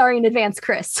 Yeah. I'm sorry in advance,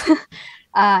 Chris.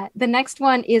 The next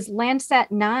one is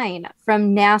Landsat 9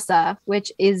 from NASA,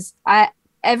 which is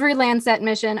every Landsat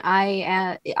mission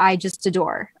I just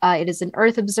adore. It is an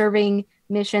Earth observing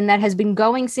mission that has been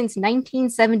going since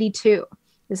 1972.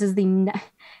 This is the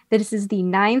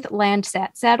 9th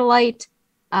Landsat satellite.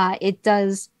 It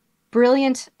does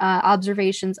brilliant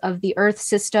observations of the Earth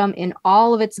system in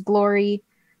all of its glory.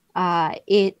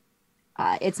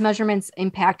 Its measurements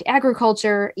impact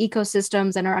agriculture,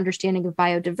 ecosystems, and our understanding of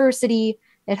biodiversity.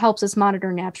 It helps us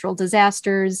monitor natural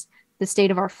disasters, the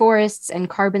state of our forests and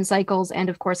carbon cycles, and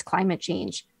of course, climate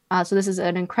change. So this is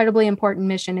an incredibly important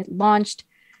mission. It launched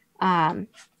in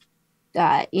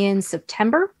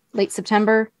September, late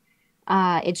September.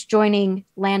 It's joining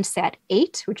Landsat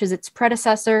 8, which is its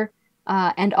predecessor,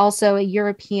 and also a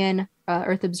European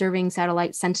Earth observing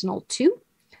satellite, Sentinel-2.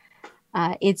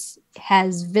 It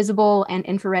has visible and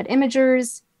infrared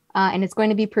imagers, and it's going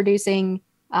to be producing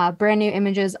brand new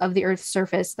images of the Earth's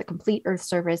surface, the complete Earth's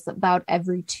surface, about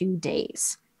every 2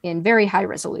 days in very high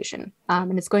resolution.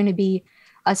 And it's going to be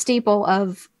a staple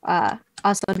of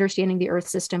us understanding the Earth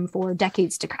system for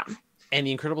decades to come. And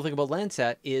the incredible thing about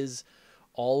Landsat is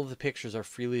all of the pictures are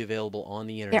freely available on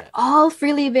the internet. They're all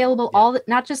freely available, Yeah.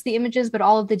 not just the images, but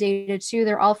all of the data too.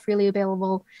 They're all freely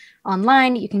available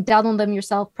online. You can download them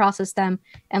yourself, process them,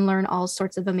 and learn all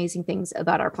sorts of amazing things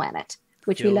about our planet,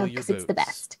 which we Fill love your because it's the boots.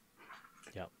 best.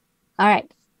 Yep. All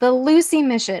right. The Lucy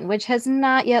mission, which has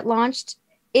not yet launched,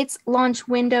 its launch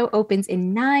window opens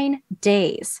in 9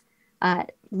 days.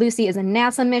 Lucy is a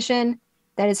NASA mission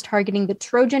that is targeting the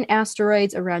Trojan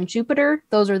asteroids around Jupiter.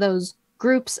 Those are those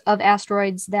groups of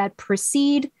asteroids that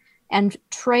precede and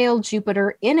trail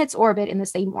Jupiter in its orbit, in the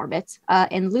same orbit.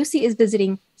 And Lucy is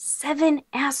visiting 7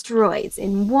 asteroids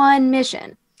in one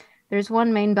mission. There's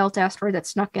one main belt asteroid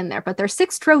that's snuck in there, but there's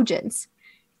 6 Trojans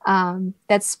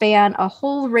that span a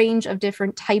whole range of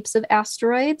different types of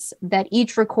asteroids that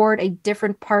each record a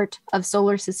different part of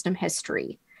solar system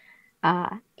history.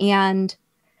 And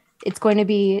it's going to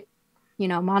be,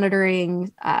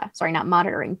 monitoring, not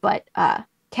monitoring, but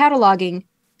cataloging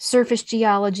surface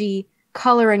geology,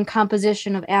 color and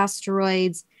composition of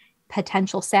asteroids,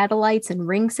 potential satellites and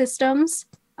ring systems.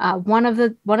 One of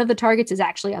the targets is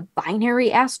actually a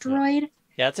binary asteroid.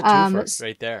 Yeah, it's a twofer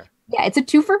right there. Yeah, it's a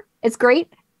twofer. It's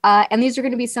great. And these are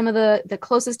going to be some of the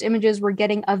closest images we're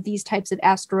getting of these types of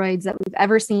asteroids that we've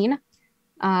ever seen,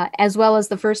 as well as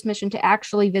the first mission to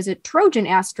actually visit Trojan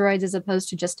asteroids as opposed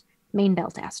to just main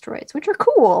belt asteroids, which are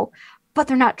cool, but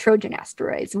they're not Trojan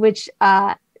asteroids, which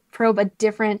probe a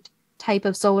different type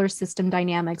of solar system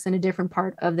dynamics and a different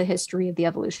part of the history of the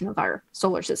evolution of our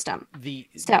solar system.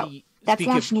 That's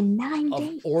launching in 9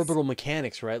 days. Orbital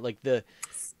mechanics, right? Like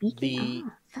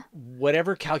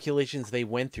whatever calculations they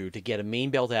went through to get a main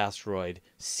belt asteroid,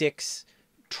 6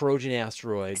 Trojan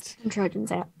asteroids, Trojan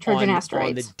on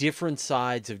asteroids the different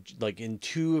sides of, like, in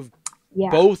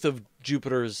both of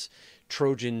Jupiter's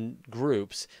Trojan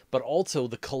groups, but also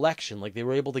the collection. Like, they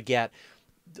were able to get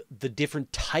the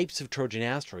different types of Trojan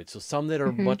asteroids. So some that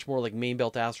are much more like main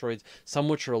belt asteroids, some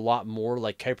which are a lot more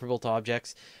like Kuiper belt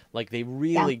objects. Like, they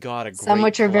really got a great some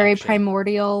which are very collection.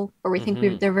 primordial, or we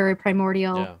think they're very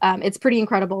primordial. Yeah. It's pretty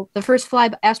incredible. The first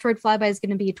asteroid flyby is going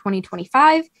to be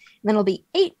 2025, and then it'll be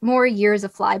 8 more years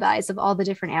of flybys of all the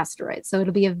different asteroids. So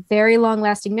it'll be a very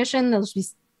long-lasting mission. There'll be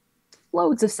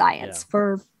loads of science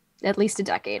for at least a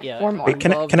decade or more. Wait,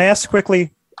 can I ask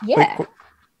quickly? Yeah.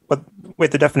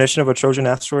 What the definition of a Trojan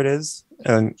asteroid is,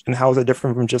 and how is it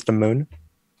different from just a moon?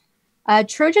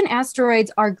 Trojan asteroids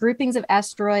are groupings of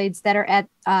asteroids that are at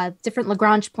different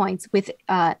Lagrange points with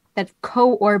that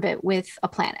co-orbit with a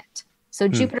planet. So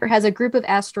Jupiter has a group of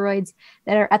asteroids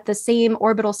that are at the same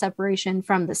orbital separation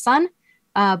from the sun,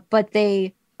 but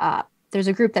there's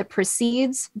a group that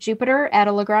precedes Jupiter at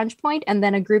a Lagrange point, and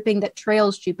then a grouping that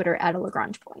trails Jupiter at a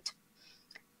Lagrange point.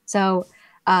 So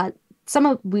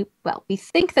we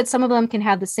think that some of them can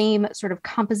have the same sort of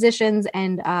compositions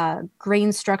and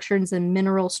grain structures and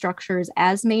mineral structures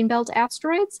as main belt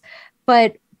asteroids,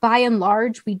 but by and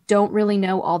large, we don't really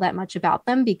know all that much about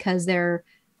them because they're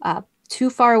too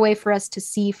far away for us to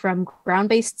see from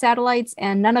ground-based satellites,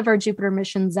 and none of our Jupiter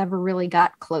missions ever really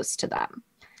got close to them.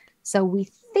 So we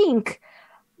think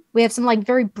we have some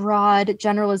very broad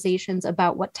generalizations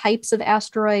about what types of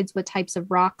asteroids, what types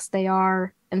of rocks they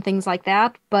are, and things like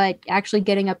that. But actually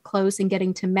getting up close and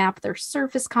getting to map their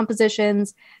surface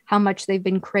compositions, how much they've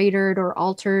been cratered or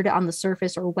altered on the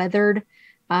surface or weathered,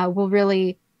 will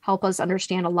really help us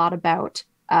understand a lot about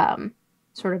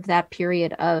sort of that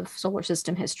period of solar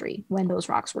system history when those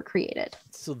rocks were created.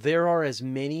 So there are as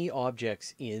many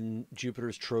objects in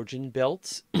Jupiter's Trojan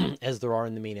belts as there are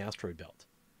in the main asteroid belt.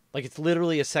 Like, it's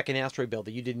literally a second asteroid belt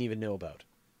that you didn't even know about.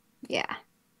 Yeah.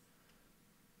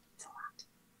 It's a lot.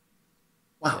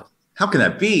 Wow. How can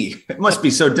that be? It must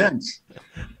be so dense.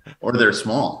 Or they're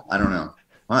small. I don't know.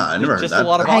 Wow, I never heard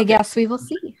that. I guess we will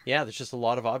see. Yeah, there's just a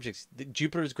lot of objects.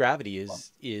 Jupiter's gravity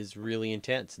is really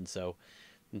intense, and so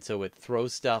it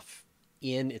throws stuff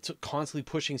in. It's constantly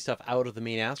pushing stuff out of the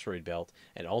main asteroid belt,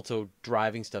 and also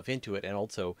driving stuff into it, and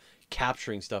also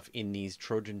capturing stuff in these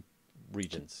Trojan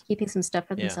regions, keeping some stuff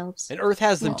for themselves. And Earth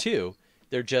has them too.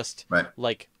 They're just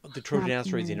like the Trojan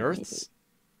asteroids in Earth's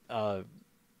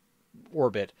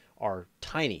orbit are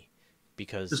tiny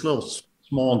because just little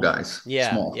small guys.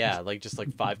 Yeah, small. Yeah, like just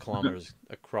like 5 kilometers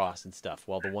across and stuff.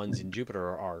 While the ones in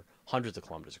Jupiter are hundreds of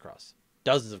kilometers across,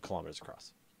 dozens of kilometers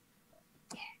across.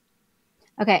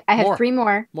 Okay, I have 3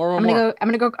 more. I'm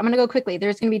gonna go quickly.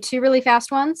 There's gonna be 2 really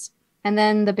fast ones, and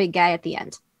then the big guy at the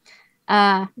end,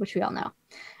 which we all know.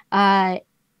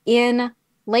 In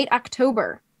late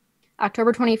October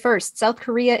 21st, South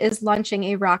Korea is launching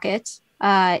a rocket.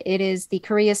 It is the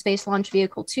Korea Space Launch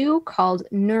Vehicle 2 called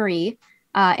Nuri,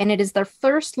 and it is their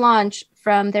first launch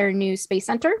from their new space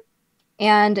center.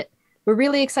 And we're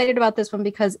really excited about this one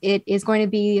because it is going to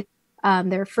be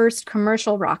their first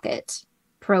commercial rocket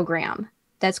program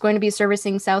that's going to be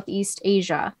servicing Southeast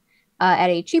Asia at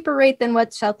a cheaper rate than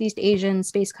what Southeast Asian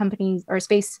space companies or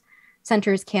space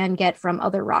centers can get from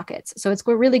other rockets. So it's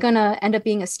really going to end up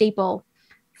being a staple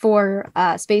for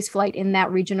space flight in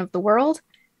that region of the world,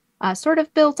 sort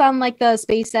of built on like the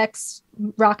SpaceX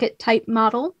rocket type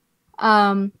model.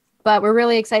 But we're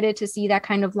really excited to see that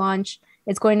kind of launch.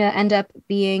 It's going to end up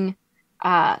being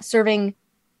serving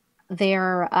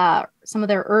their some of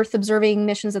their Earth observing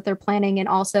missions that they're planning, and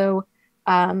also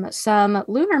some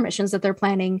lunar missions that they're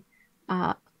planning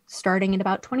starting in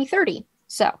about 2030.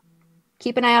 So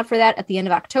keep an eye out for that at the end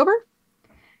of October.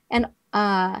 And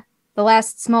the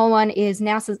last small one is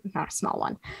NASA's, not a small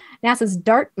one, NASA's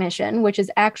DART mission, which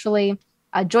is actually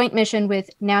a joint mission with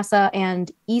NASA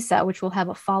and ESA, which will have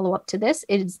a follow-up to this.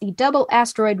 It is the double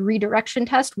asteroid redirection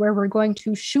test, where we're going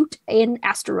to shoot an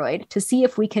asteroid to see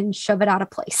if we can shove it out of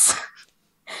place.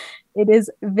 It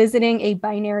is visiting a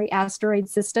binary asteroid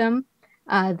system,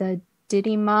 the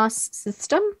Didymos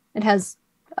system. It has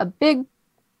a big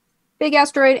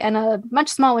asteroid and a much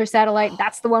smaller satellite.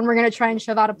 That's the one we're going to try and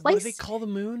shove out of place. What do they call the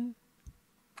moon?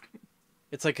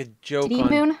 It's like a joke Diddy on...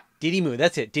 Moon? Diddy Moon.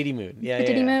 That's it. Diddy Moon. Yeah, the yeah,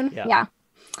 Diddy yeah. Moon?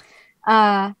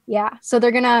 Yeah. Yeah. So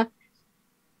they're going to...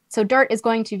 So DART is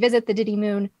going to visit the Diddy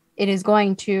Moon. It is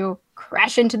going to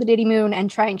crash into the Diddy Moon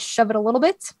and try and shove it a little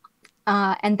bit.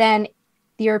 And then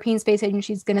the European Space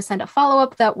Agency is going to send a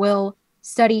follow-up that will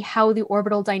study how the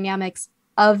orbital dynamics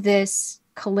of this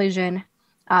collision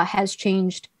has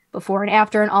changed before and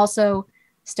after, and also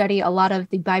study a lot of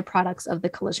the byproducts of the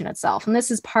collision itself. And this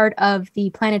is part of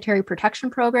the planetary protection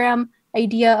program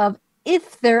idea of,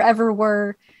 if there ever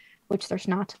were, which there's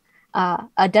not,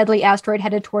 a deadly asteroid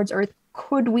headed towards Earth,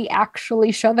 could we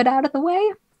actually shove it out of the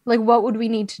way? Like, what would we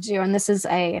need to do? And this is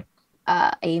a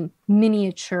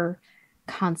miniature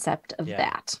concept of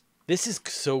that. This is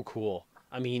so cool.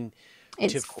 I mean,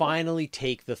 it's to cool. Finally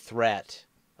take the threat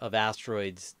of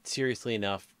asteroids seriously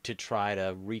enough to try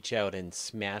to reach out and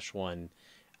smash one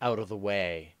out of the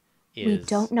way is... We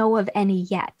don't know of any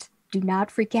yet. Do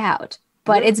not freak out.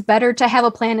 But it's better to have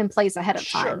a plan in place ahead of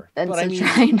time than to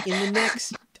try and in the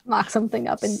next mock something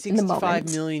up in the moment.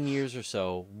 65 million years or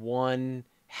so, one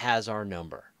has our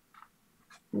number.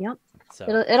 Yep.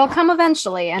 So It'll come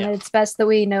eventually, and it's best that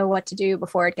we know what to do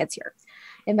before it gets here.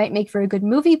 It might make for a good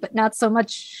movie, but not so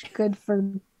much good for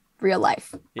real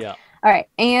life. Yeah. All right.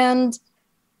 And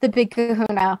the big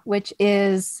kahuna, which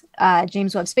is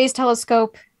James Webb Space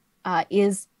Telescope,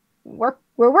 we're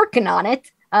working on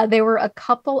it. There were a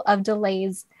couple of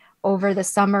delays over the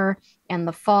summer and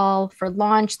the fall for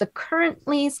launch. The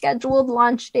currently scheduled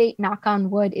launch date, knock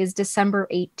on wood, is December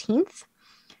 18th.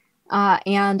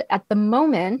 And at the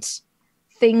moment,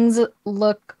 things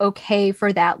look okay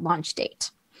for that launch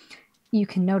date. You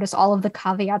can notice all of the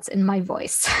caveats in my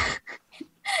voice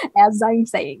as I'm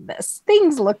saying this.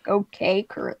 Things look okay,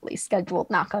 currently scheduled,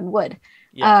 knock on wood.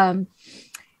 Yeah.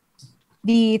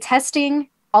 The testing,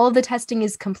 all of the testing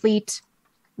is complete.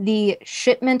 The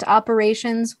shipment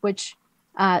operations, which,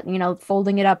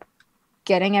 folding it up,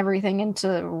 getting everything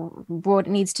into what it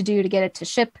needs to do to get it to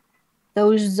ship,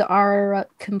 those are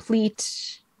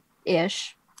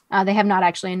complete-ish. They have not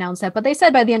actually announced that, but they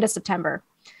said by the end of September.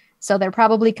 So they're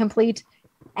probably complete.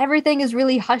 Everything is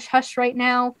really hush-hush right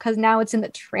now because now it's in the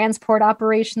transport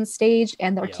operations stage,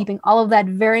 and they're keeping all of that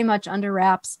very much under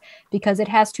wraps because it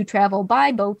has to travel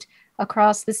by boat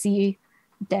across the sea,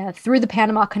 through the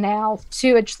Panama Canal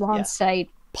to its launch site.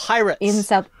 Pirates! In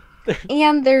South.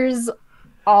 And there's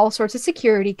all sorts of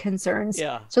security concerns.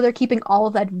 Yeah. So they're keeping all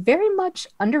of that very much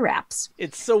under wraps.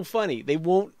 It's so funny. They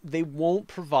won't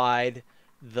provide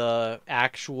the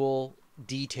actual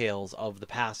details of the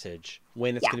passage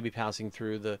when it's going to be passing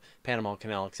through the Panama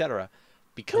Canal, etc.,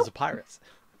 because of pirates.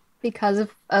 Because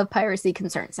of piracy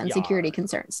concerns and security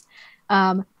concerns.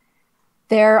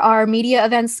 There are media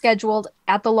events scheduled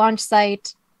at the launch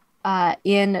site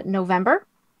in November,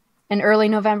 in early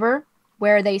November,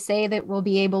 where they say that we'll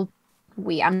be able,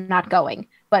 I'm not going,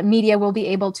 but media will be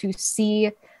able to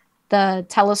see the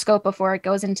telescope before it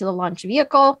goes into the launch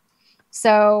vehicle.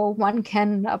 So one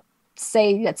can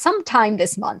say that sometime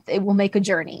this month it will make a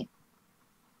journey.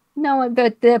 No,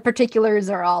 the particulars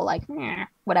are all like,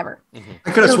 whatever. Mm-hmm.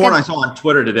 I could have sworn I saw on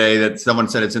Twitter today that someone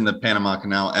said it's in the Panama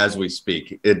Canal as we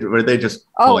speak. Were they just...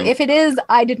 if it is,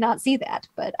 I did not see that,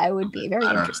 but I would be very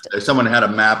interested. Someone had a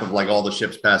map of like all the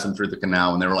ships passing through the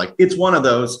canal, and they were like, it's one of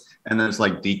those. And then it's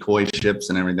like decoy ships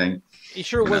and everything. You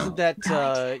sure it wasn't that,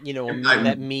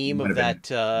 that meme of that,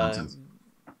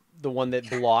 the one that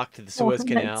blocked the Suez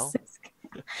Canal?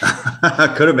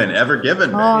 Could have been Ever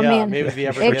Given. Oh Yeah, man, maybe the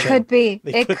Ever it Given. could be.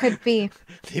 They It put- could be.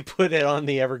 They put it on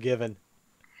the Ever Given.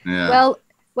 Yeah.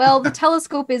 Well, the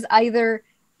telescope is either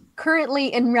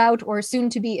currently en route or soon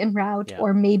to be en route, Yeah.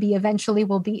 or maybe eventually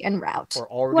will be en route. Or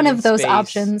already One in of those space,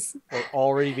 options. Or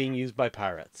already being used by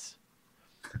pirates.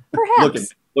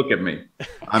 Perhaps. Look at me.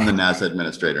 I'm the NASA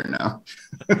administrator now.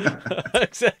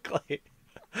 Exactly.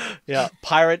 Yeah,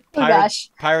 pirate Oh gosh.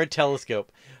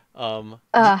 telescope.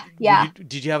 Yeah.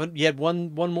 Did you have you had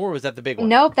one more? Or was that the big one?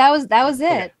 Nope, that was it.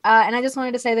 Okay. And I just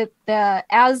wanted to say that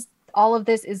as all of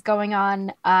this is going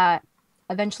on,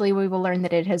 eventually we will learn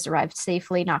that it has arrived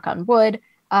safely. Knock on wood.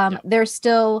 They're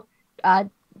still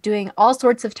doing all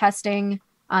sorts of testing,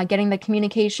 getting the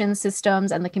communication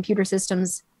systems and the computer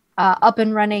systems up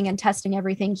and running, and testing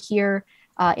everything here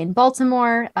in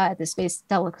Baltimore at the Space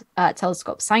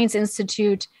Telescope Science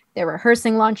Institute. They're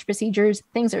rehearsing launch procedures.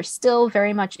 Things are still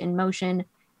very much in motion.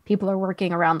 People are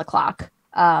working around the clock.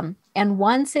 And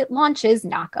once it launches,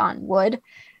 knock on wood,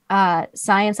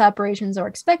 science operations are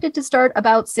expected to start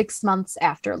about 6 months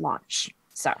after launch.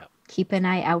 So keep an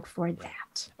eye out for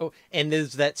that. Oh, and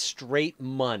there's that straight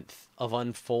month of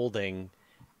unfolding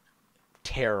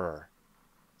terror.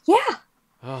 Yeah.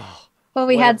 Oh, Well,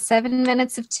 we What had a- 7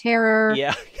 minutes of terror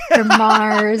yeah. for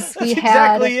Mars. We That's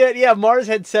had exactly it. Yeah, Mars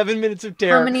had 7 minutes of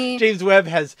terror. many- James Webb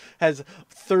has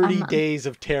 30 month. days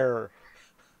of terror.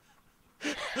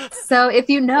 So if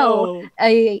you know Oh.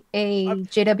 a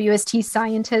JWST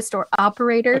scientist or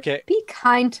operator, Okay. be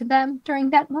kind to them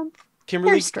during that month.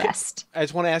 Kimberly, They're stressed. I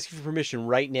just want to ask you for permission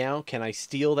right now. Can I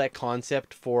steal that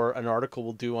concept for an article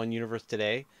we'll do on Universe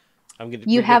Today?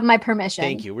 You have my permission.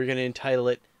 Thank you. We're going to entitle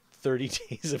it 30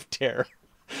 Days of Terror.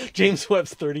 James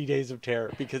Webb's 30 Days of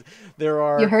Terror, because there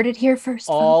are You heard it here first,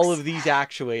 all folks. of these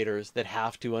actuators that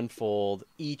have to unfold,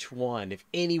 each one. If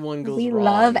anyone goes We wrong.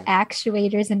 love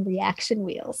actuators and reaction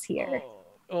wheels here.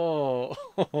 Oh.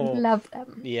 We love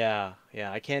them. Yeah.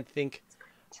 I can't think.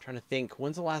 I'm trying to think.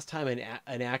 When's the last time an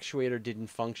actuator didn't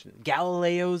function?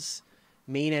 Galileo's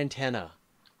main antenna.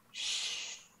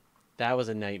 That was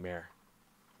a nightmare.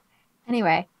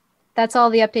 Anyway, that's all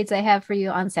the updates I have for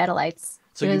you on satellites.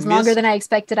 So It you was longer missed- than I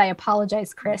expected. I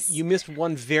apologize, Chris. You missed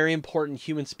one very important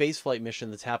human spaceflight mission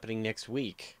that's happening next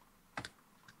week.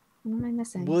 What am I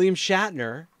missing? William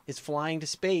Shatner is flying to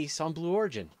space on Blue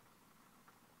Origin.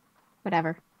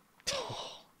 Whatever.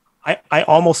 I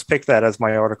almost picked that as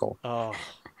my article. Oh.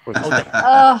 Which-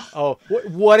 Oh,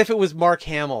 What if it was Mark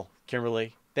Hamill,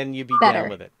 Kimberly? Then you'd be Better. down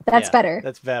with it. That's better.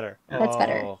 That's better. that's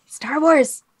better. Oh. Star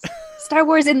Wars. Star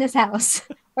Wars in this house.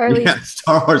 Or at least Yeah,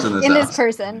 Star Wars in this in house. this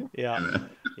person. Yeah.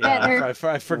 Better.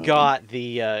 I forgot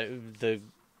the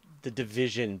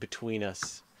division between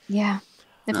us. Yeah.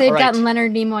 If they'd All right. gotten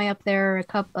Leonard Nimoy up there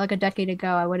a decade ago,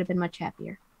 I would have been much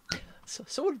happier.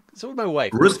 So would my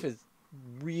wife. My Ruth- wife is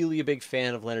really a big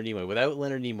fan of Leonard Nimoy. Without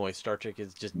Leonard Nimoy, Star Trek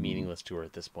is just meaningless to her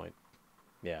at this point.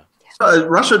 Yeah.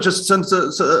 Russia just sends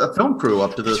a film crew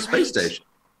up to the That's space right. station.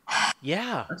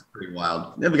 Yeah. That's pretty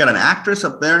wild. Yeah, we got an actress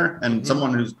up there and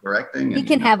someone who's directing. We and,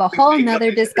 can have a whole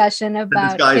nother discussion This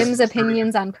about guy's- Kim's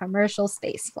opinions on commercial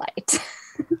spaceflight.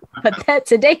 But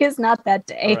today is not that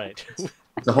day. All right.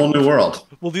 It's a whole new world.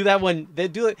 We'll do that one.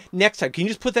 Do it next time. Can you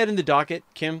just put that in the docket,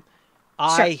 Kim?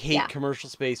 I Sure, hate yeah. commercial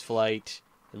space flight.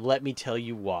 And let me tell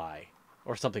you why,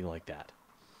 or something like that.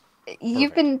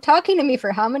 You've been talking to me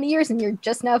for how many years, and you're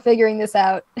just now figuring this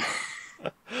out?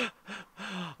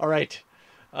 All right.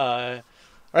 All right.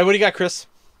 What do you got, Chris?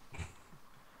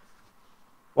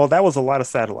 Well, that was a lot of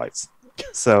satellites.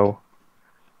 So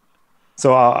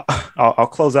I'll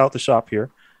close out the shop here.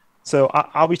 So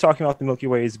I'll be talking about the Milky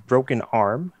Way's broken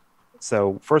arm.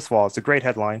 So first of all, it's a great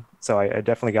headline. So it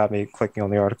definitely got me clicking on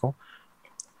the article.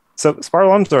 So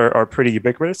spiral arms are pretty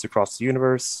ubiquitous across the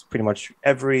universe. Pretty much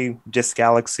every disk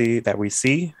galaxy that we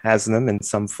see has them in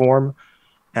some form.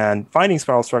 And finding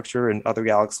spiral structure in other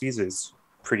galaxies is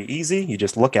pretty easy. You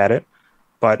just look at it.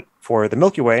 But for the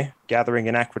Milky Way, gathering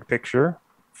an accurate picture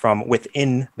from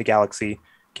within the galaxy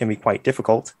can be quite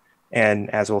difficult. And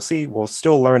as we'll see, we're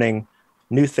still learning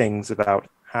new things about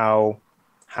how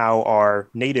our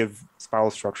native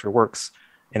spiral structure works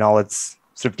in all its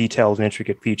sort of detailed and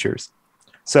intricate features.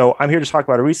 So I'm here to talk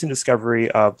about a recent discovery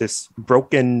of this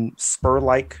broken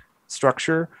spur-like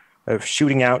structure of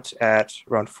shooting out at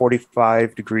around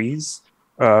 45 degrees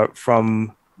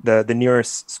from the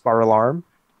nearest spiral arm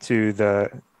to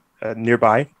the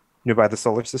nearby the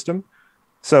solar system.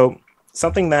 So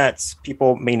something that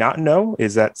people may not know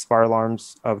is that spiral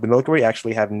arms of the Milky Way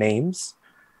actually have names.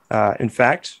 In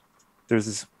fact, there's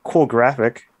this cool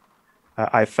graphic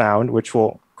I found, which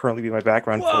will currently be my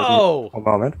background Whoa! for a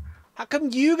moment. How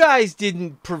come you guys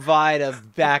didn't provide a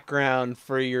background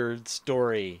for your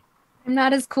story? I'm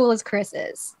not as cool as Chris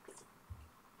is.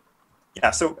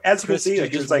 Yeah, so as you can Chris, see, you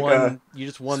like, just there's like won. You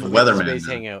just won It's the a Weekly weatherman Space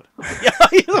now. Hangout. Yeah,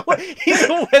 he's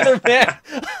a weatherman.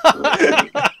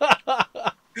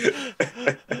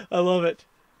 I love it.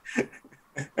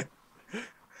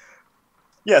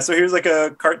 yeah, so here's like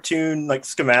a cartoon like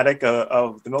schematic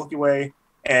of the Milky Way,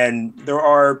 and there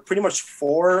are pretty much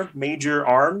 4 major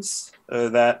arms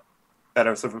that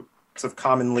are sort of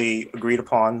commonly agreed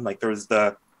upon. Like there's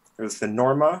the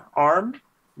Norma arm,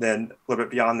 then a little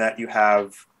bit beyond that you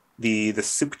have the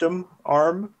Suctum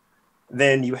arm,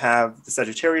 then you have the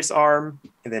Sagittarius arm,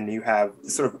 and then you have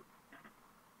this sort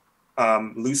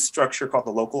of loose structure called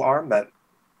the local arm that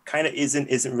kind of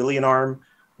isn't really an arm.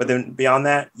 But then beyond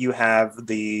that, you have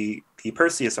the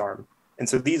Perseus arm. And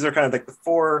so these are kind of like the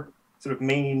 4 sort of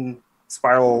main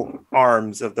spiral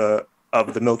arms of the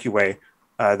Milky Way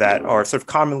that are sort of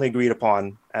commonly agreed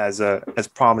upon as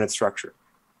prominent structure.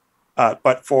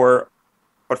 But for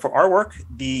our work,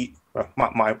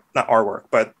 not our work,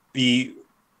 but the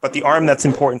arm that's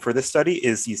important for this study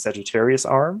is the Sagittarius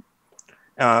arm.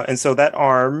 And so that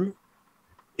arm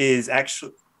is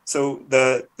actually, so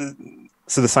the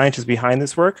scientists behind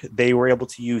this work, they were able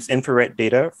to use infrared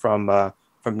data from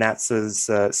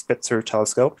NASA's Spitzer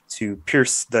telescope to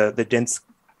pierce the dense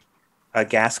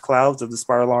gas clouds of the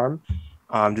spiral arm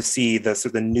to see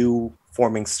the new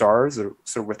forming stars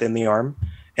within the arm.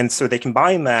 And so they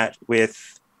combine that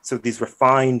with these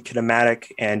refined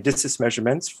kinematic and distance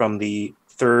measurements from the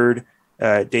 3rd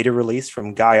data release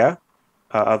from Gaia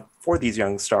for these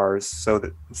young stars. So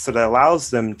that allows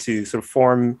them to sort of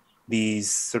form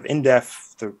these sort of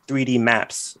in-depth 3D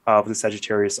maps of the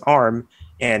Sagittarius arm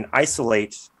and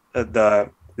isolate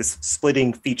this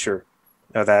splitting feature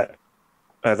that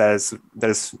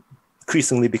is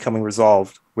increasingly becoming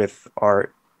resolved with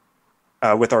our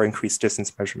increased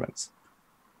distance measurements.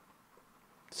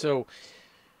 So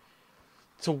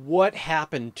what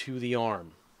happened to the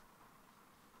arm?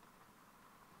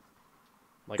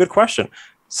 Good question.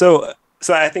 So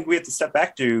I think we have to step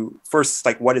back to first,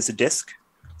 like, what is a disk?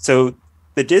 So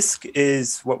the disk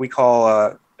is what we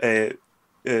call it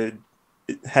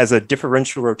has a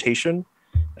differential rotation.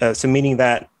 So meaning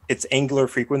that its angular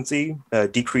frequency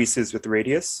decreases with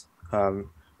radius,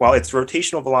 while its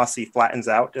rotational velocity flattens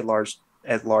out at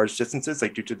large distances,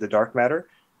 like due to the dark matter.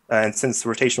 And since the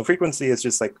rotational frequency is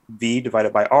just like V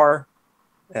divided by R,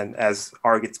 and as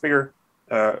R gets bigger,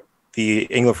 the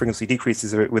angular frequency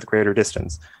decreases with greater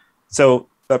distance. So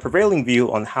the prevailing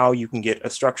view on how you can get a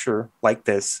structure like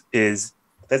this is,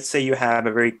 let's say you have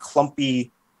a very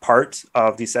clumpy part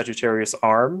of the Sagittarius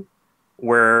arm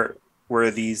where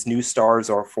these new stars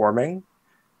are forming.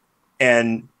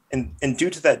 And due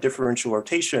to that differential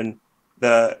rotation,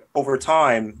 over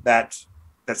time, that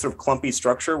sort of clumpy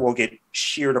structure will get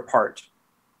sheared apart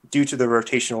due to the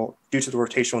rotational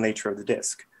nature of the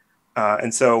disk.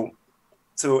 And so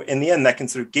in the end, that can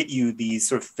sort of get you these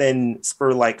sort of thin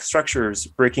spur-like structures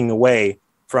breaking away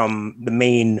from the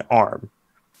main arm.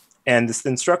 And this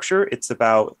thin structure, it's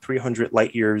about 300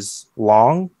 light years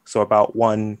long, so about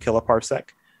 1 kiloparsec,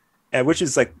 which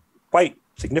is like quite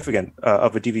significant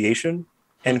of a deviation.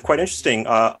 And quite interesting,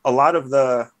 a lot of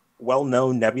the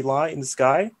well-known nebulae in the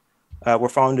sky were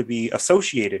found to be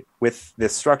associated with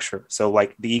this structure. So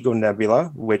like the Ego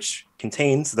Nebula, which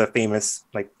contains the famous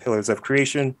like pillars of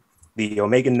creation, the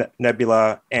Omega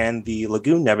Nebula and the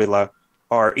Lagoon Nebula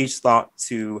are each thought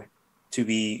to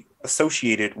be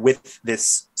associated with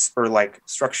this spur-like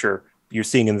structure you're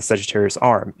seeing in the Sagittarius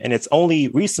arm. And it's only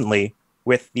recently,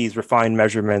 with these refined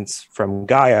measurements from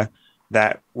Gaia,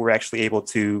 that we're actually able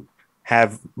to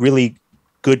have really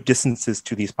good distances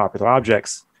to these popular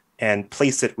objects and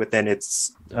place it within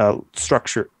its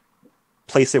structure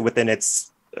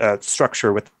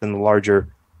within the larger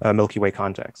Milky Way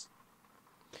context.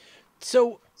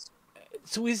 So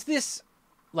is this,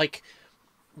 like,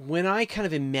 when I kind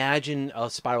of imagine a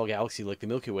spiral galaxy like the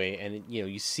Milky Way, and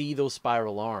you see those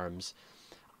spiral arms,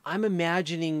 I'm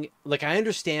imagining, like, I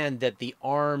understand that the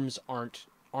arms aren't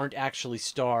actually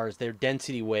stars; they're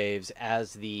density waves.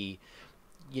 As the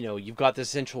you've got the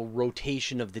central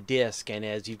rotation of the disk, and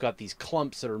as you've got these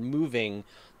clumps that are moving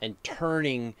and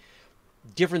turning,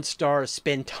 different stars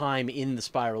spend time in the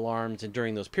spiral arms, and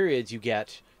during those periods, you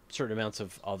get certain amounts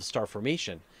of star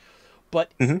formation.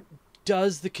 But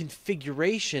does the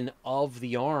configuration of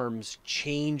the arms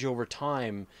change over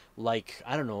time? Like,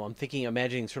 I don't know,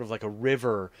 imagining sort of like a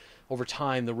river. Over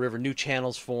time, the river, new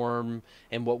channels form,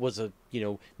 and what was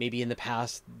maybe in the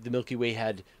past, the Milky Way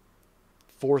had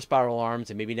 4 spiral arms,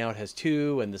 and maybe now it has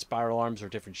 2, and the spiral arms are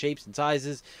different shapes and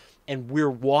sizes. and we're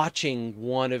watching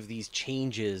one of these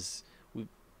changes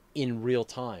in real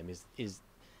time.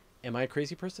 Am I a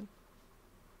crazy person?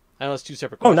 I know it's two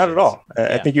separate questions. Oh, not at all.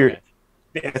 Yeah,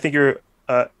 I think you're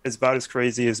as about as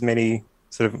crazy as many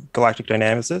sort of galactic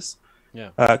dynamicists. Yeah.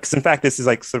 Because in fact, this is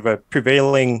like sort of a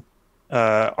prevailing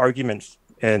argument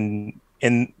in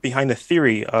behind the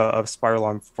theory of spiral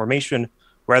arm formation,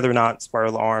 whether or not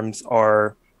spiral arms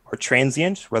are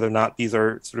transient, whether or not these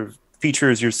are sort of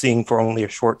features you're seeing for only a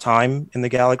short time in the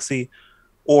galaxy,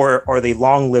 or are they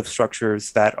long-lived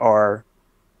structures that are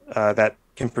that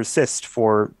can persist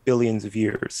for billions of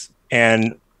years?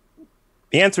 And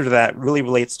the answer to that really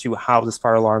relates to how the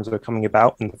spiral arms are coming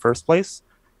about in the first place.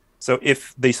 So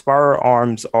if the spiral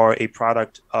arms are a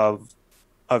product of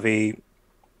a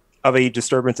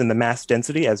disturbance in the mass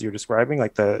density, as you're describing,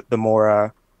 like the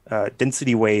more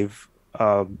density wave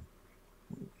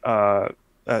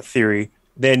theory,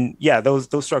 then yeah,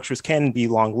 those structures can be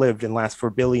long-lived and last for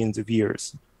billions of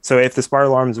years. So if the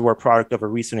spiral arms were a product of a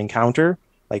recent encounter,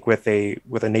 like with a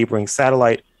neighboring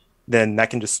satellite, then that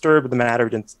can disturb the matter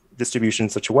distribution in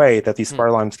such a way that these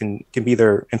spiral arms can be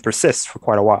there and persist for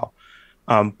quite a while.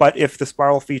 But if the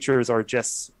spiral features are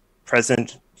just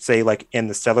present, say like in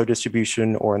the stellar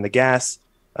distribution or in the gas,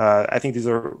 I think these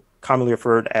are commonly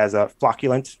referred as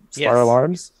flocculent spiral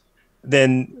arms.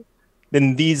 Then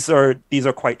these are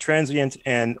quite transient,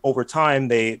 and over time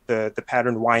the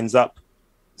pattern winds up.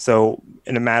 So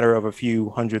in a matter of a few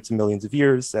hundreds of millions of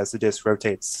years, as the disk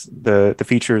rotates, the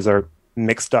features are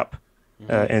mixed up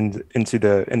and into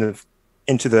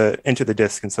the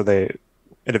disk, and so it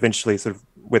eventually sort of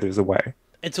withers away.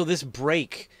 And so this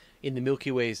break in the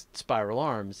Milky Way's spiral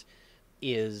arms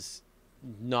is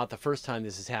not the first time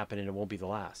this has happened, and it won't be the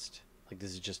last. Like,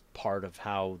 this is just part of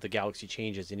how the galaxy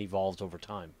changes and evolves over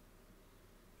time.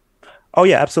 Oh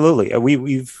yeah, absolutely.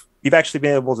 We've actually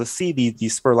been able to see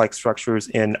these spur-like structures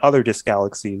in other disk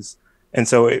galaxies, and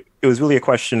so it was really a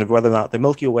question of whether or not the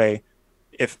Milky Way,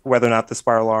 whether or not the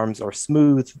spiral arms are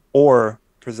smooth or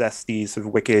possess these sort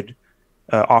of wicked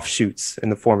offshoots in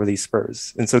the form of these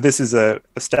spurs. And so this is a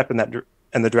step in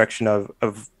the direction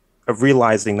of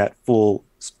realizing that full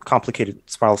complicated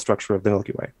spiral structure of the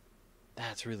Milky Way.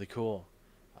 That's really cool.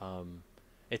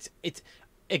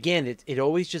 It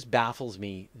always just baffles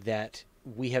me that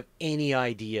we have any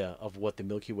idea of what the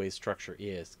Milky Way structure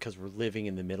is, because we're living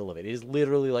in the middle of it. It is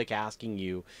literally like asking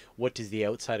you, what does the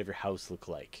outside of your house look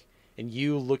like? And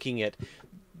you looking at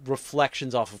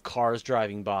reflections off of cars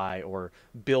driving by or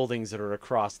buildings that are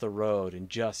across the road and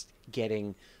just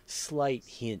getting slight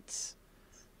hints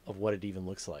of what it even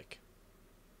looks like.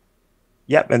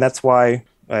 Yep, and that's why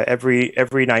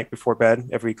every night before bed,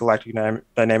 every galactic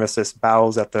dynamicist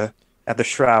bows at the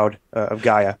shroud of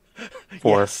Gaia.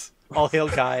 Yes. All hail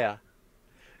Gaia.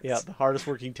 Yeah, the hardest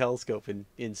working telescope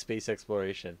in space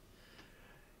exploration.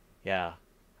 Yeah,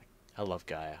 I love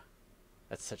Gaia.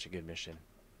 That's such a good mission.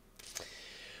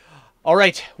 All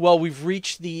right, well, we've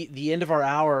reached the end of our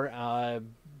hour.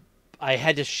 I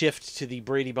had to shift to the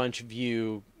Brady Bunch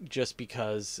view just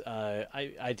because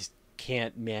I just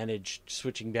can't manage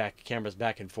switching cameras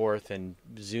back and forth, and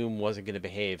Zoom wasn't going to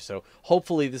behave. So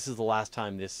hopefully this is the last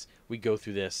time we go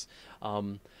through this.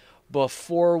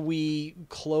 Before we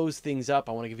close things up,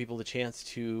 I want to give people the chance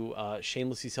to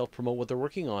shamelessly self-promote what they're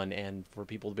working on and for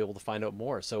people to be able to find out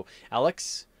more. So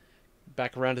Alex,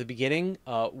 back around to the beginning,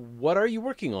 what are you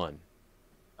working on?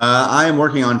 I am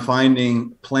working on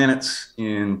finding planets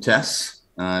in TESS.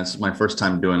 This is my first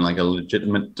time doing like a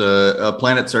legitimate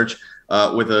planet search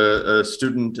with a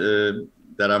student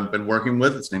that I've been working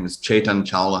with. His name is Chetan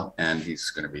Chawla, and he's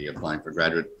going to be applying for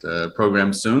graduate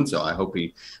programs soon. So I hope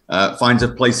he finds a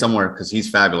place somewhere, because he's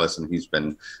fabulous, and he's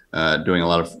been doing a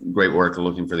lot of great work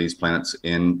looking for these planets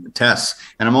in TESS.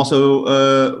 And I'm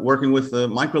also working with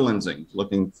microlensing,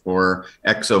 looking for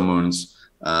exomoons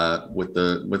with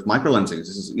microlensing. This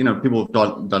is, people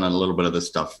have done a little bit of this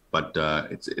stuff, but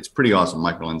it's pretty awesome.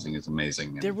 Microlensing is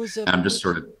amazing. And I'm just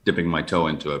sort of dipping my toe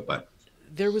into it. But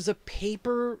there was a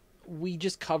paper we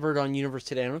just covered on Universe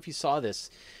Today. I don't know if you saw this,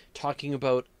 talking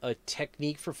about a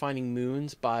technique for finding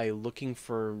moons by looking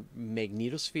for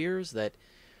magnetospheres, that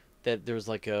there's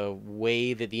like a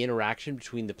way that the interaction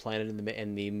between the planet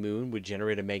and the moon would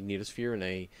generate a magnetosphere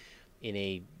in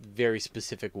a very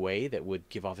specific way that would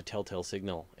give off a telltale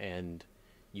signal, and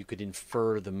you could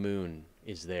infer the moon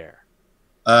is there.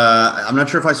 I'm not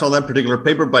sure if I saw that particular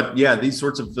paper, but yeah, these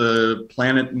sorts of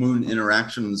planet-moon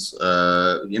interactions,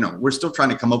 we're still trying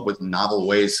to come up with novel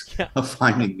ways of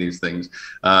finding these things,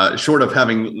 short of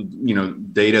having,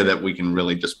 data that we can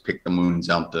really just pick the moons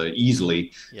out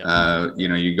easily. You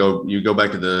go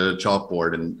back to the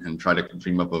chalkboard and try to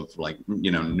dream up of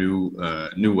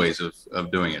new ways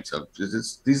of doing it. So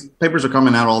these papers are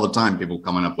coming out all the time. People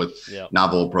coming up with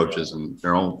novel approaches, and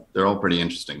they're all pretty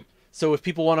interesting. So if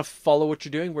people want to follow what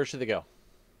you're doing, where should they go?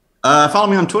 Follow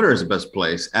me on Twitter is the best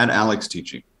place,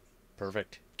 @AlexTeaching.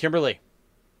 Perfect. Kimberly.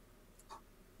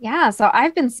 Yeah, so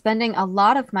I've been spending a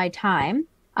lot of my time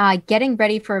getting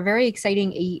ready for a very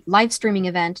exciting live streaming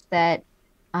event that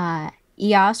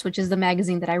EOS, which is the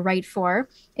magazine that I write for,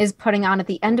 is putting on at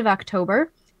the end of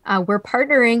October. We're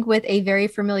partnering with a very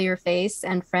familiar face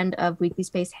and friend of Weekly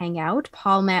Space Hangout,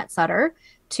 Paul Matt Sutter,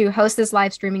 to host this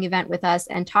live streaming event with us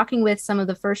and talking with some of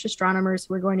the first astronomers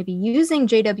who are going to be using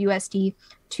JWST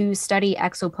to study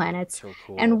exoplanets. So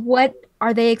cool. And what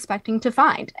are they expecting to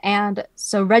find. And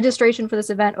so registration for this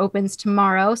event opens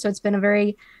tomorrow. So it's been a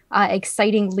very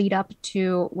exciting lead up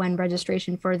to when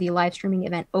registration for the live streaming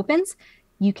event opens.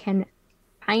 You can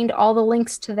find all the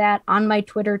links to that on my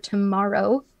Twitter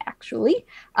tomorrow, actually,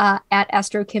 at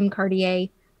AstroKimCartier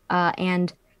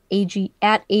and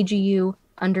at AGU_EOS.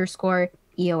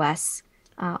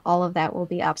 All of that will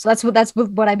be up. So that's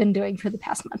what I've been doing for the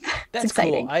past month. That's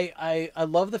exciting. Cool. I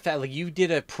love the fact you did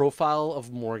a profile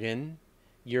of Morgan.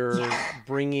 You're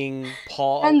bringing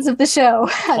Paul, friends of the show,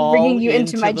 bringing you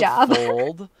into my job.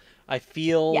 Fold. I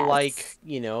feel like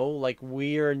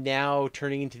we are now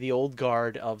turning into the old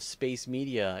guard of space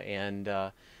media, and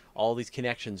all these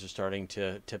connections are starting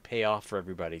to pay off for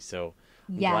everybody. So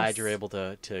I'm glad you're able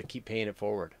to keep paying it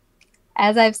forward.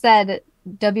 As I've said,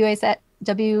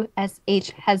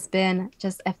 WSH has been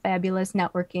just a fabulous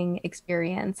networking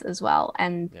experience as well.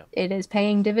 And it is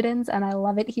paying dividends, and I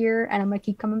love it here, and I'm going to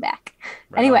keep coming back.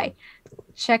 Right anyway,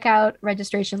 check out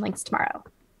registration links tomorrow.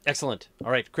 Excellent.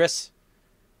 All right, Chris,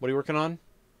 what are you working on?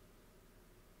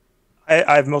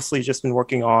 I've mostly just been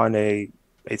working on a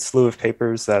slew of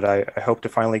papers that I hope to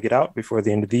finally get out before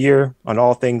the end of the year on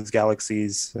all things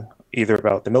galaxies, either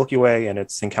about the Milky Way and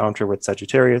its encounter with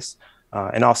Sagittarius,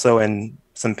 and also in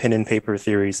some pen and paper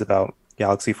theories about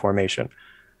galaxy formation.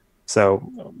 So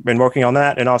been working on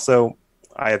that. And also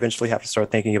I eventually have to start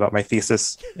thinking about my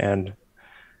thesis and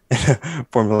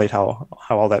formulate how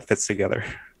all that fits together.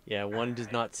 Yeah, one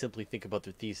does not simply think about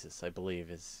their thesis, I believe,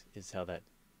 is how that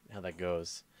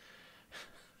goes.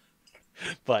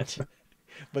 but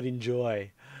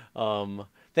enjoy.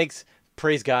 Thanks.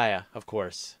 Praise Gaia, of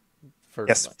course.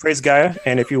 Yes, praise Gaia.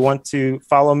 And if you want to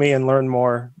follow me and learn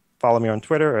more, follow me on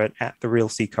Twitter at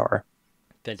 @TheRealCcar.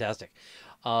 Fantastic.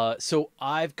 So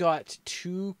I've got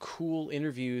 2 cool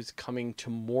interviews coming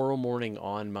tomorrow morning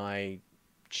on my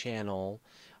channel.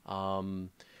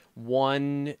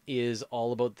 One is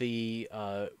all about the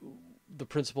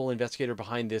principal investigator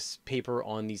behind this paper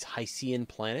on these Hycean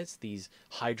planets, these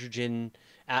hydrogen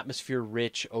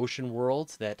atmosphere-rich ocean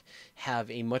worlds that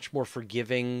have a much more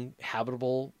forgiving,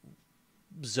 habitable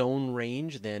zone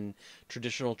range than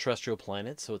traditional terrestrial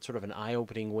planets. So it's sort of an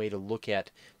eye-opening way to look at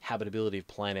habitability of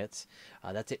planets.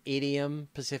 That's at 8 a.m.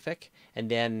 Pacific. And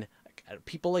then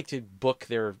people like to book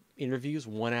their interviews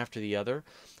one after the other.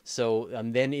 So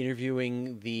I'm then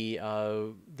interviewing the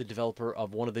developer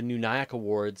of one of the new NIAC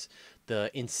awards, the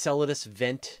Enceladus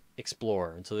Vent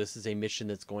Explorer. And so this is a mission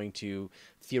that's going to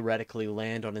theoretically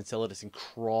land on Enceladus and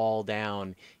crawl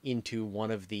down into one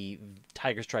of the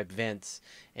tiger stripe vents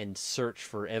and search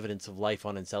for evidence of life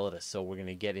on Enceladus. So we're going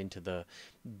to get into the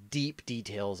deep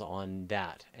details on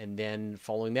that. And then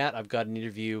following that, I've got an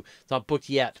interview, it's not booked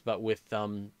yet, but with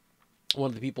one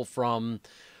of the people from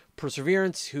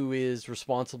Perseverance, who is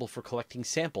responsible for collecting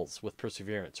samples with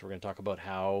Perseverance. We're going to talk about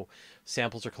how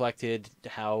samples are collected,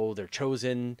 how they're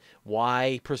chosen,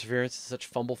 why Perseverance has such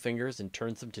fumble fingers and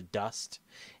turns them to dust,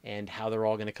 and how they're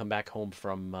all going to come back home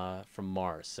from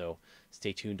Mars. So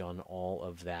stay tuned on all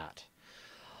of that.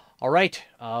 All right.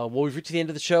 Well, we've reached the end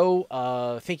of the show.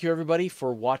 Thank you, everybody,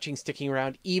 for watching, sticking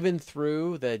around, even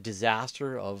through the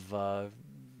disaster of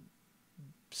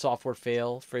software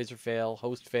fail, Fraser fail,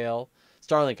 host fail,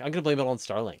 Starlink. I'm going to blame it on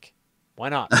Starlink. Why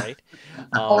not, right?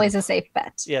 Always a safe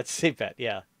bet. Yeah, it's a safe bet,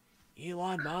 yeah.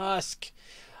 Elon Musk.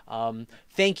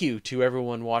 Thank you to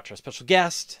everyone watching, our special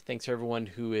guest. Thanks to everyone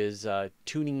who is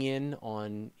tuning in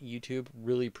on YouTube.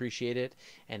 Really appreciate it.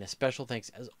 And a special thanks,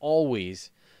 as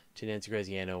always, to Nancy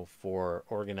Graziano for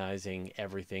organizing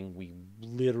everything. We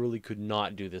literally could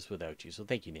not do this without you. So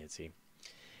thank you, Nancy.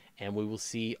 And we will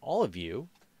see all of you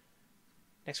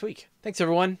next week. Thanks,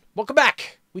 everyone. Welcome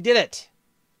back. We did it.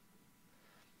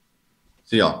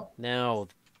 See y'all. Now,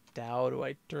 how do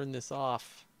I turn this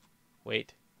off?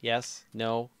 Wait. Yes.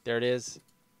 No. There it is.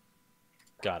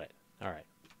 Got it. All right.